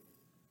today.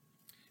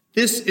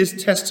 This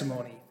is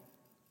testimony,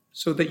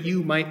 so that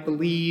you might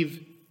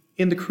believe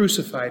in the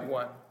crucified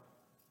one.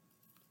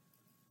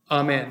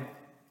 Amen.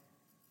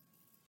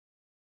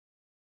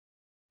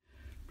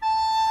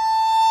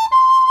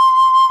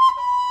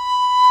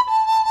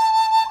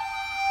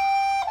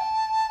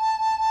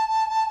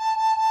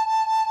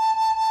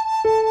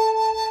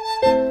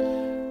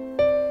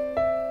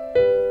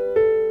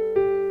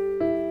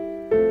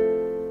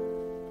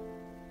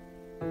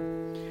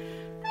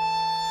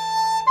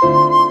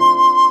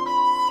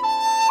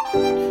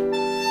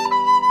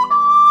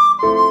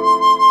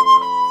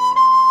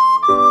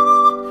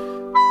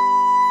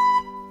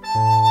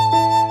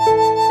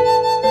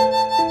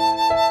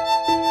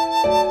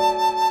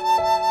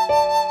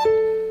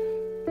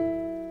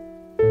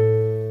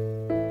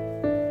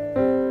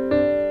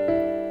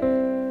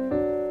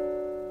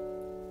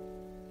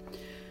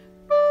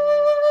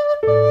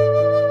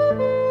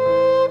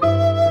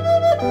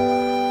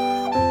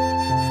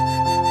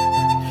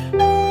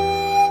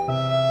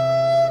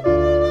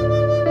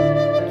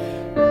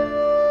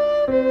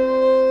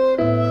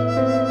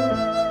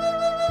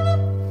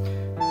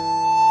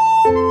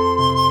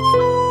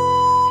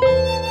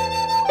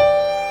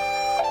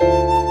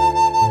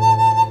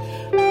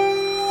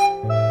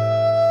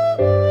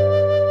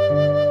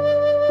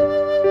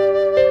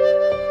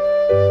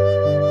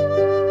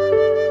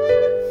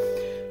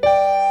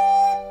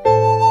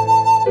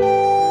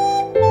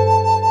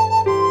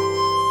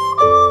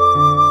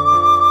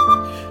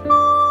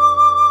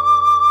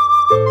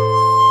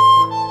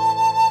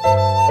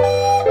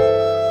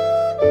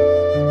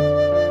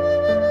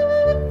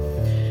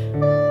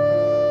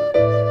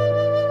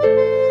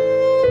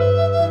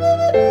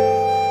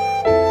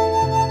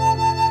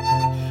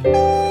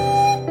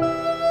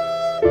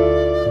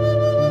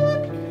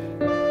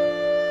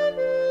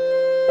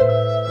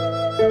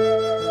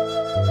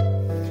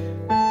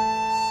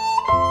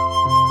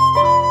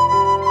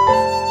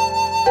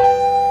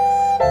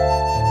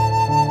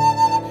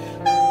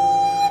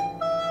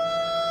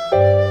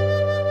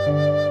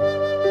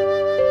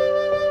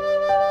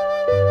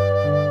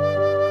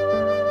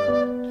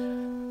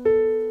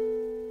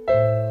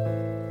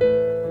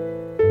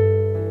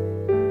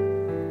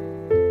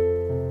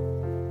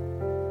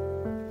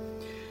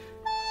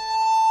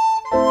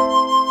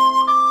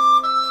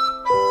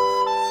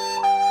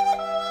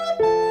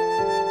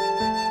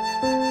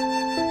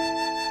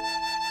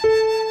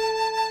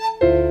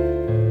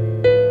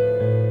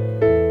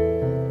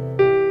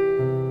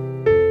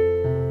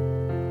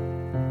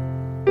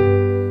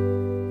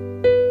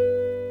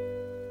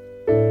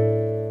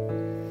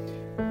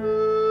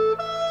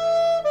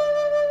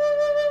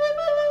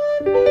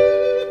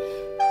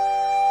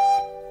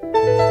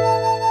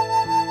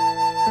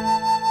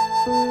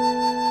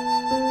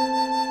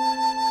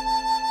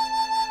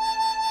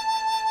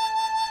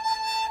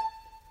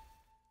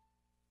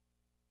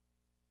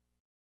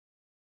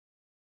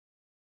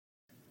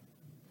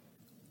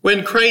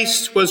 When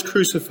Christ was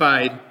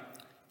crucified,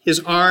 his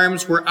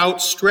arms were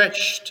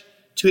outstretched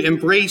to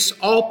embrace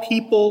all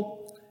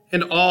people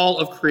and all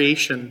of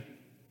creation.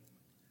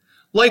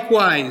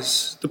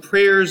 Likewise, the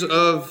prayers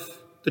of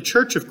the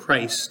Church of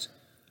Christ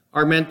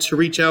are meant to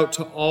reach out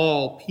to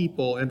all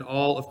people and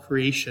all of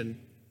creation.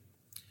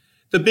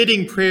 The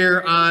bidding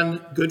prayer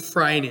on Good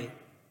Friday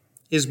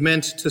is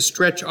meant to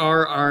stretch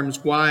our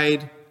arms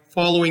wide,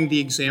 following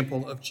the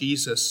example of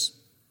Jesus.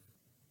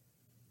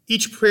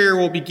 Each prayer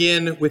will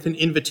begin with an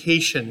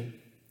invitation,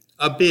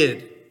 a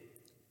bid.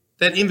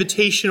 That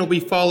invitation will be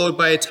followed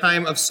by a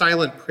time of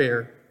silent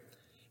prayer.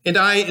 And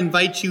I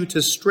invite you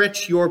to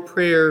stretch your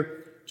prayer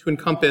to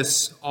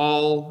encompass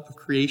all of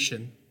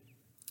creation.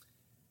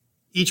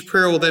 Each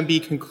prayer will then be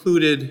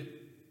concluded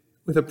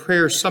with a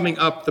prayer summing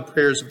up the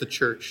prayers of the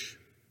Church.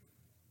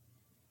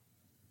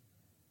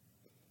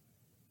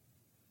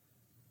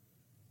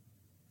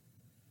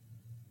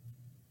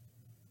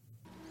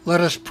 Let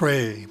us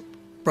pray,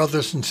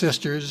 brothers and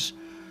sisters,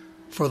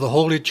 for the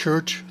Holy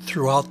Church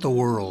throughout the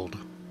world.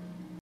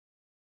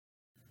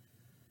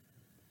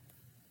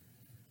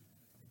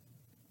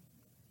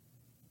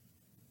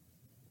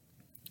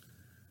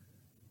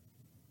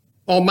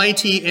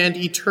 Almighty and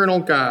eternal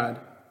God,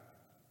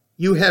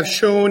 you have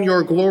shown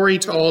your glory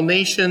to all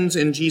nations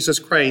in Jesus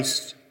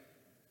Christ.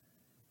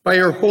 By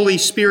your Holy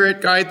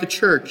Spirit, guide the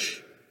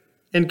Church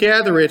and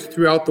gather it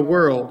throughout the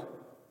world.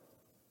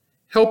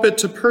 Help it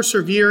to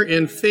persevere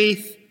in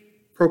faith,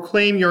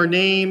 proclaim your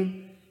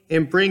name,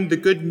 and bring the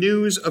good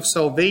news of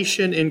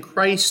salvation in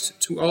Christ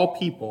to all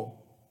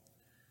people.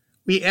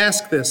 We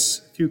ask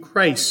this through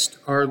Christ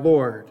our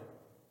Lord.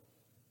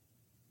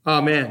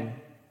 Amen.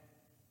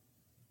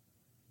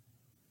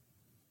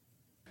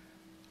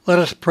 Let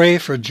us pray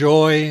for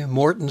Joy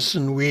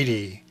Mortensen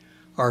Weedy,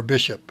 our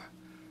bishop,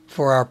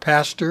 for our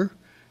pastor,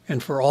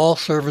 and for all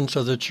servants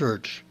of the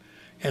church,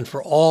 and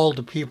for all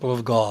the people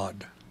of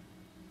God.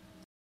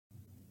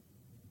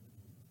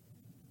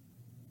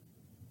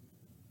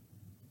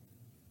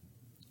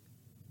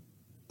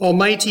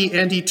 Almighty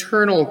and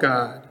eternal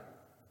God,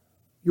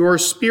 your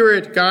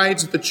Spirit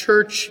guides the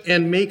church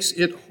and makes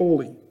it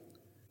holy.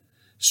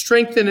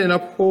 Strengthen and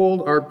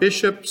uphold our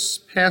bishops,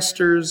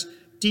 pastors,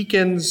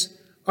 deacons,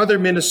 other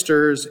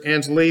ministers,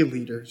 and lay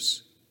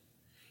leaders.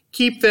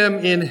 Keep them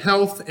in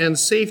health and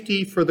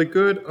safety for the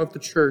good of the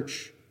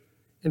church,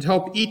 and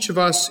help each of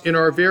us in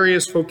our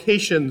various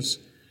vocations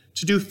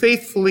to do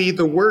faithfully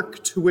the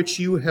work to which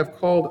you have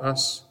called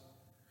us.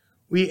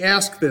 We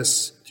ask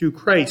this through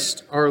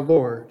Christ our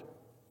Lord.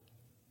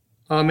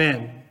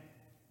 Amen.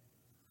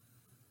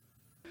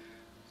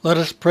 Let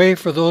us pray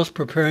for those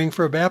preparing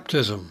for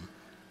baptism.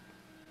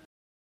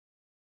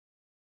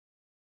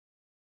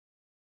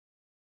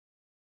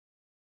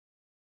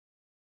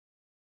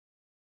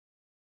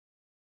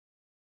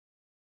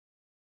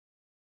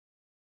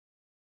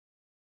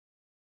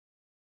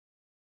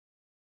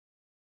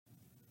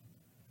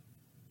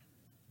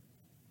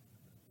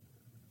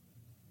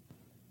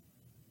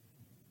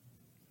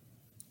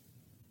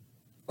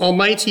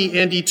 Almighty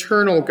and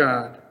eternal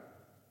God,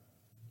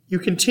 you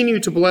continue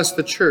to bless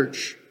the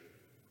church.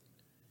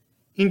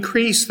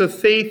 Increase the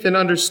faith and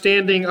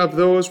understanding of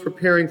those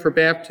preparing for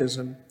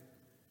baptism.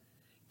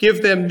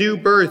 Give them new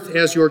birth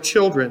as your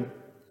children,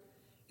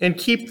 and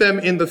keep them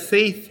in the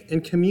faith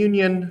and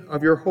communion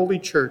of your holy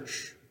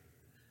church.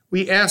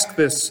 We ask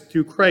this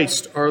through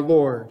Christ our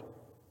Lord.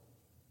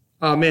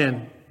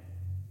 Amen.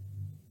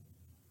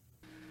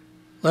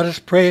 Let us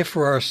pray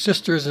for our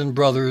sisters and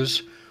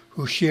brothers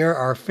who share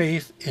our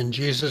faith in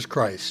Jesus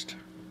Christ.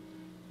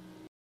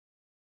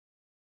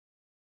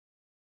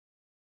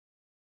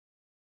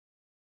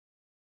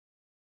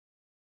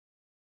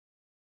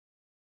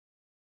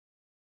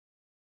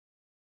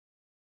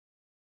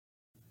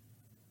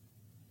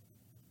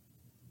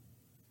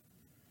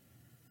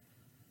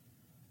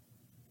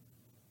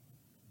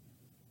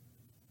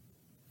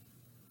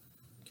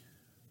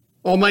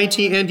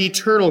 Almighty and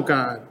eternal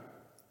God,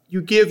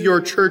 you give your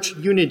church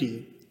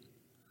unity.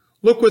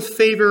 Look with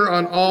favor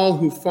on all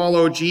who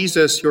follow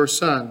Jesus, your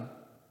Son.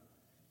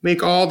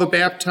 Make all the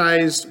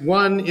baptized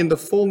one in the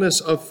fullness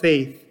of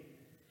faith,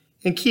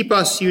 and keep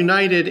us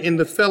united in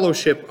the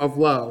fellowship of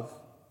love.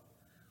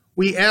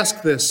 We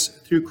ask this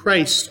through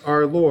Christ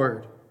our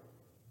Lord.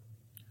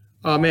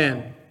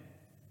 Amen.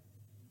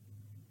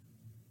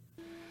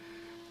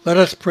 Let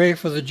us pray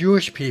for the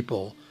Jewish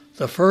people,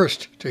 the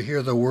first to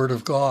hear the word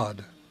of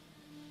God.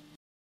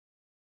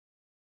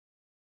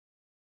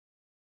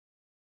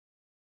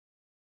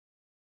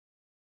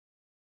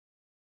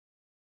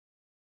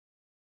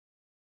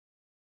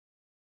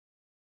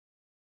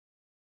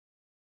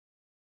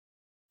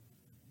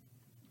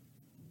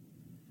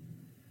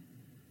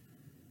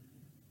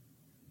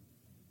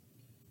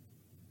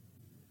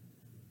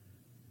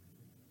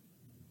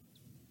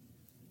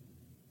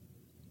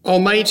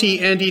 Almighty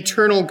and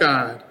eternal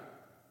God,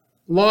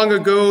 long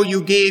ago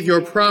you gave your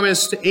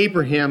promise to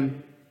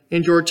Abraham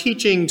and your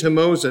teaching to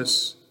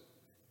Moses.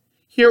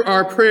 Hear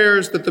our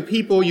prayers that the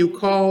people you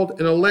called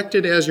and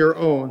elected as your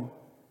own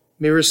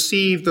may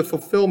receive the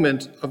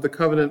fulfillment of the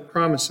covenant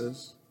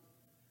promises.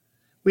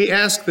 We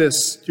ask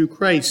this through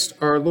Christ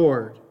our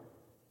Lord.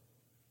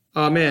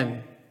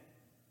 Amen.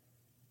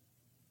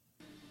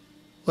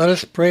 Let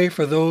us pray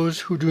for those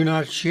who do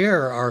not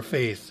share our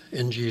faith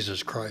in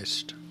Jesus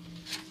Christ.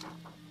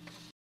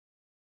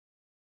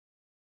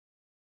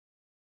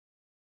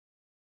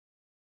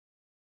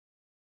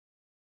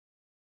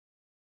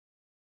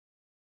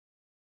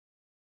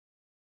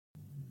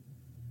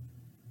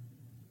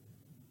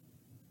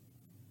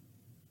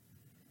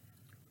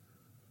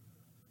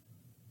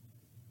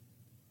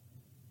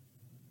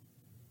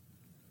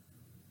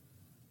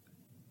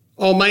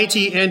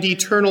 Almighty and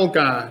eternal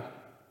God,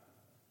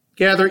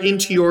 gather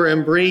into your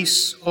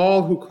embrace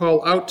all who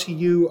call out to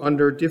you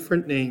under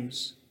different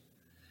names.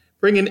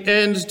 Bring an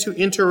end to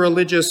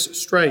interreligious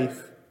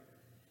strife,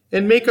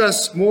 and make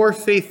us more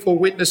faithful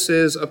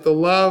witnesses of the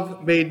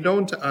love made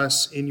known to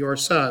us in your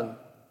Son.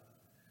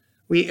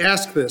 We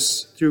ask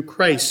this through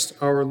Christ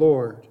our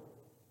Lord.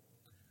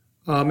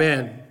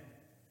 Amen.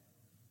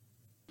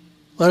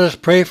 Let us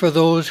pray for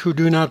those who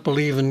do not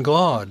believe in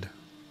God.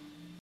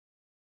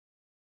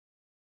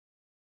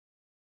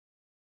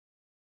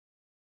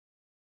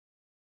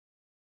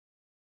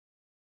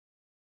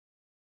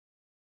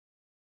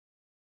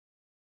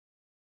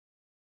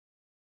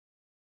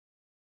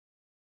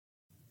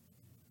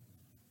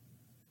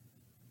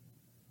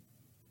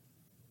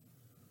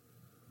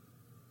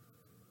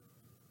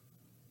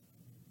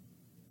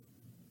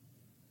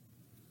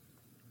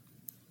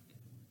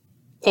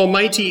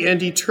 Almighty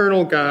and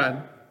eternal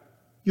God,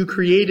 you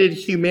created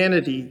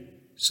humanity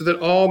so that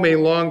all may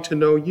long to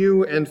know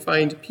you and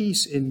find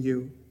peace in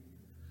you.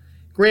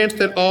 Grant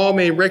that all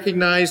may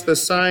recognize the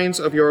signs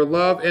of your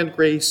love and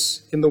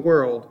grace in the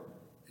world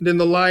and in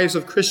the lives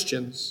of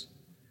Christians,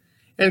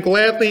 and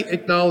gladly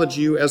acknowledge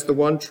you as the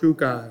one true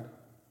God.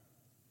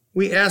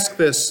 We ask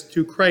this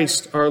through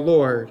Christ our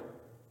Lord.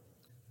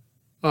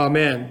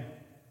 Amen.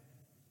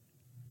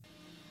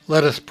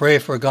 Let us pray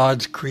for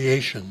God's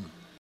creation.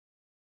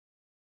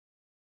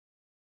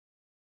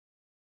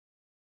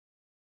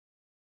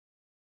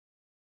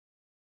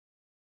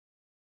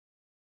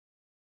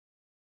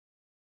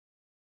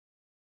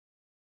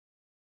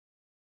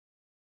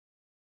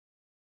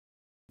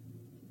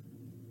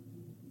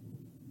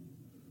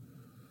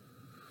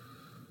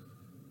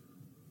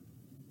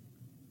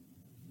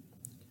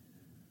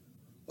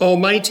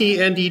 Almighty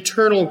and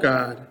eternal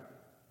God,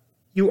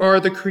 you are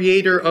the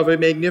creator of a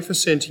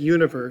magnificent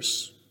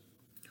universe.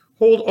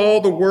 Hold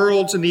all the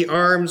worlds in the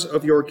arms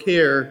of your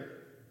care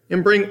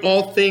and bring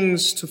all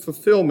things to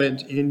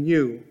fulfillment in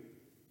you.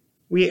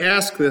 We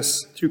ask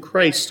this through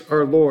Christ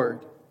our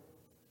Lord.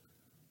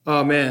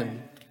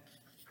 Amen.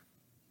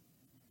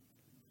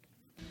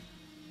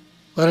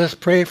 Let us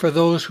pray for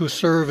those who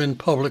serve in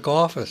public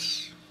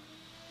office.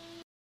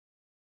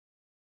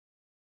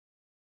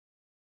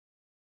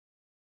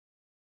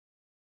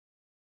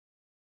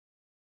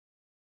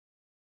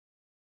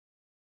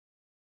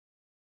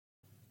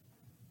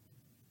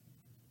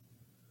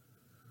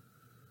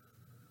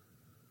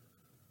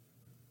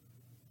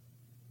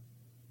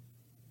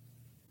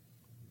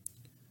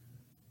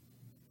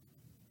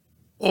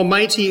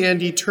 Almighty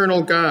and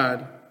eternal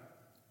God,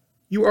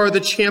 you are the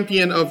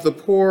champion of the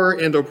poor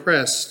and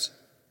oppressed.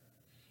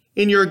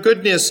 In your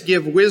goodness,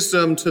 give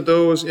wisdom to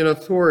those in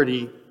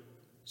authority,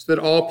 so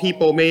that all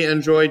people may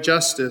enjoy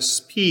justice,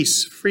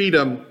 peace,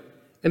 freedom,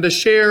 and a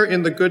share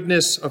in the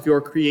goodness of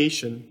your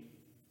creation.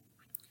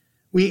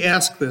 We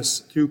ask this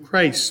through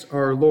Christ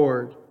our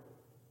Lord.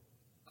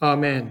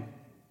 Amen.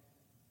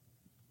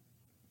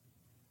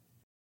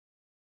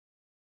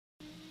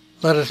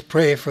 Let us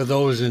pray for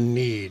those in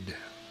need.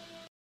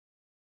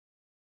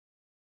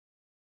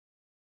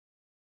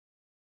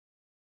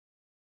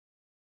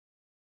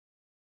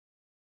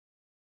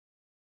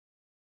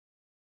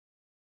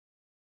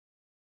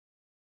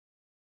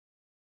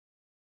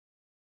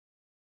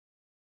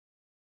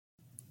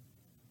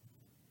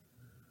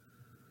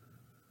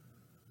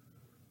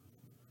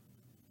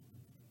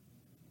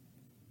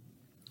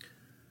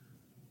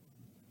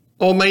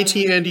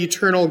 Almighty and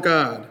eternal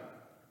God,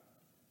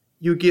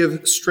 you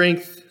give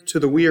strength to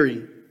the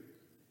weary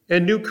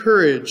and new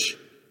courage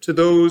to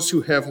those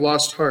who have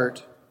lost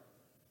heart.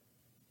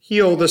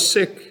 Heal the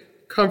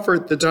sick,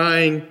 comfort the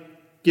dying,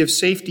 give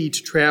safety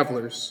to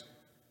travelers.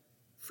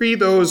 Free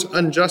those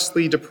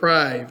unjustly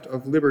deprived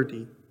of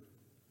liberty,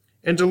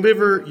 and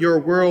deliver your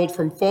world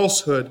from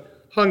falsehood,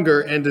 hunger,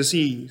 and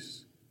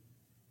disease.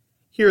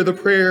 Hear the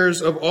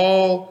prayers of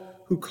all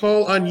who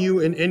call on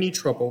you in any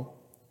trouble,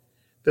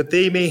 that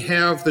they may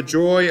have the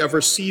joy of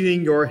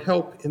receiving your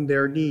help in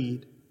their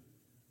need.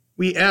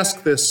 We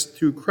ask this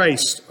through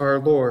Christ our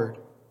Lord.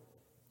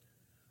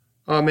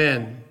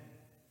 Amen.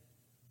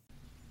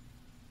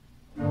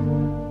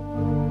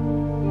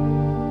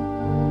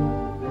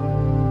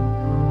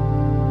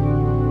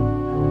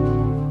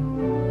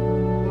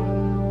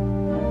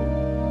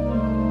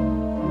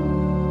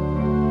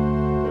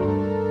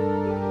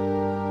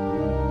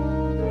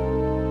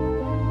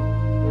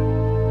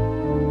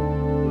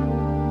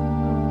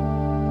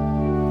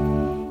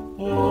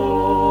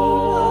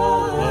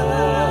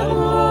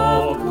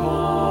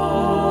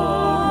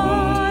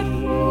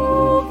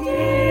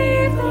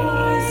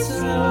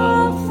 Son.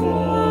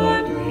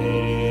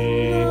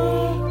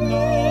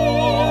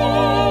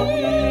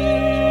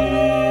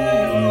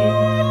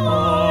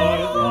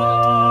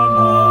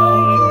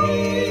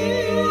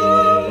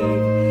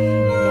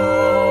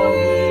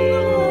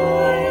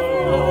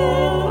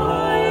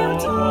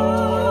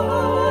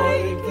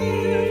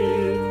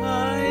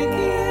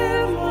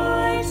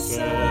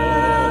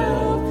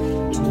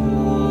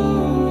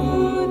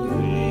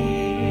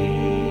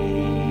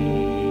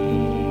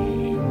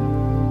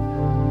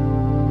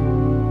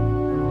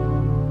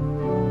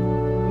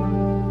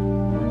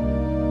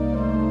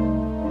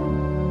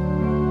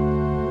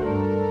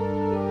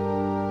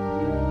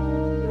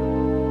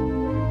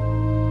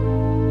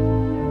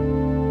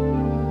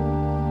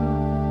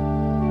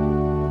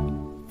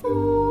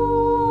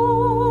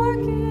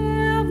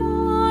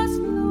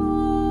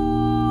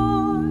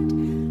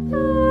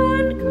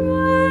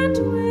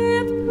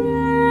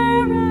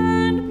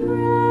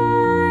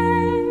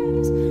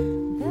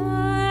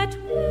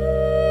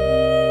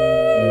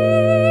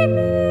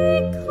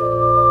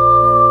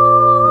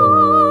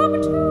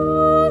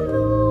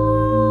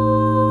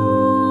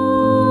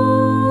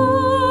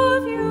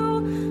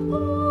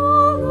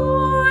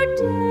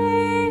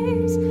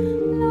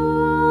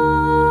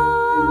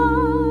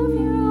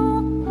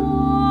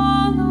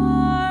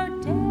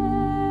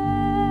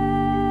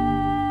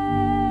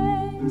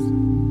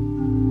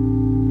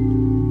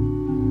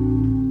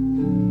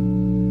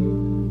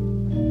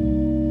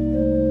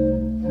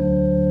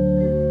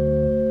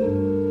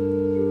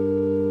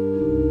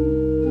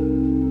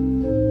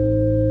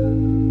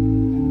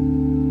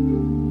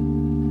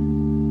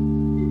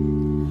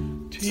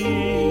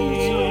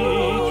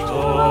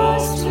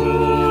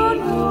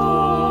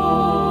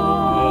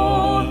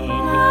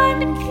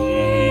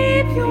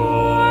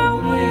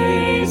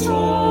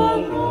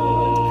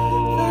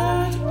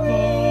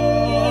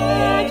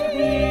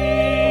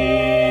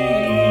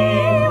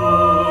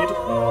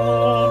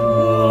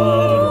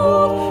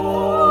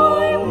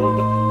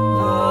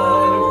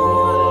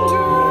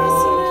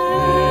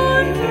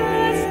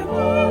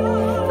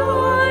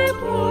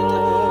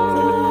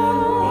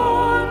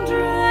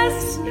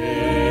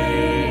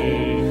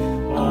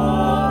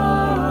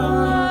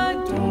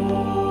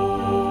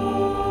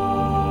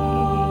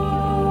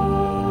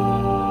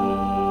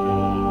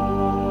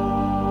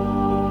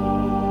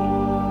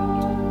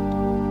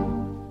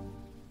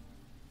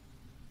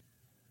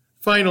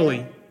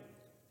 Finally,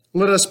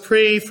 let us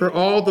pray for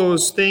all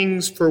those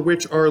things for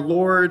which our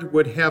Lord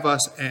would have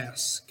us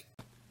ask.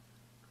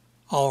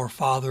 Our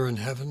Father in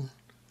heaven,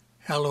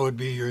 hallowed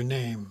be your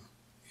name.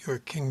 Your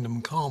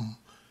kingdom come,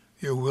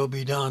 your will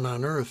be done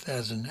on earth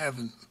as in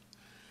heaven.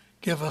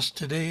 Give us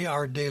today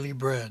our daily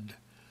bread.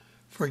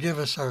 Forgive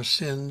us our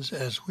sins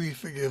as we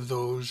forgive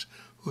those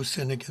who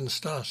sin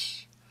against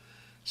us.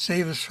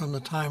 Save us from the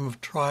time of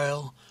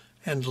trial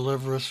and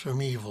deliver us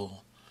from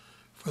evil.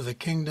 For the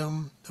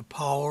kingdom, the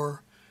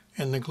power,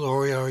 and the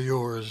glory are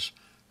yours,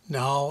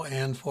 now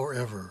and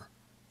forever.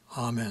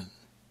 Amen.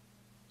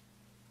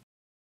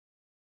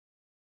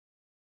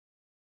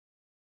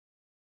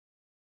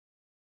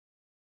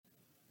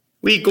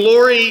 We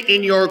glory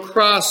in your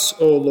cross,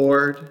 O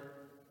Lord.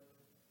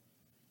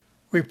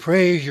 We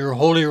praise your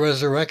holy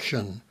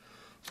resurrection,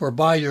 for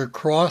by your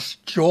cross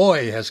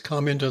joy has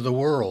come into the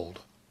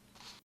world.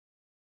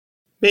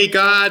 May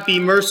God be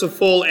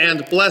merciful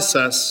and bless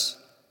us.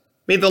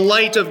 May the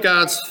light of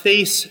God's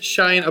face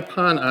shine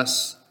upon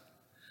us.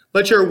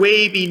 Let your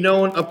way be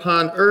known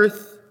upon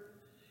earth,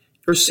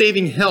 your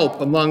saving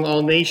help among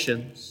all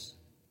nations.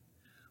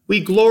 We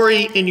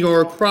glory in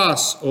your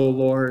cross, O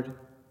Lord.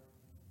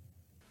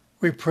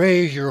 We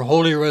praise your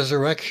holy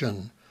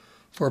resurrection,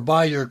 for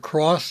by your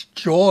cross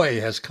joy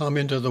has come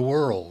into the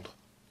world.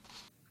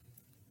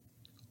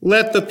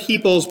 Let the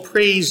peoples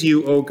praise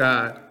you, O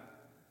God.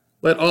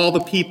 Let all the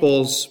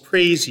peoples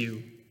praise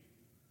you.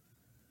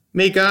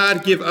 May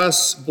God give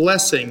us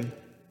blessing,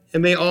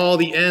 and may all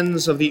the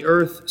ends of the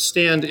earth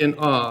stand in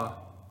awe.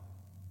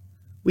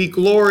 We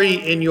glory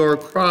in your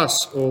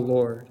cross, O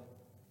Lord.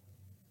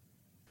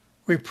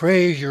 We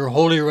praise your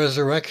holy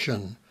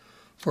resurrection,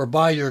 for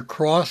by your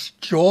cross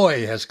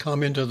joy has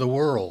come into the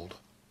world.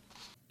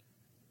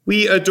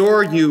 We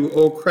adore you,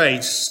 O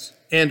Christ,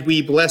 and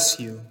we bless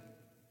you.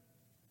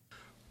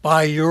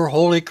 By your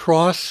holy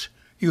cross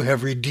you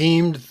have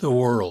redeemed the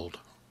world.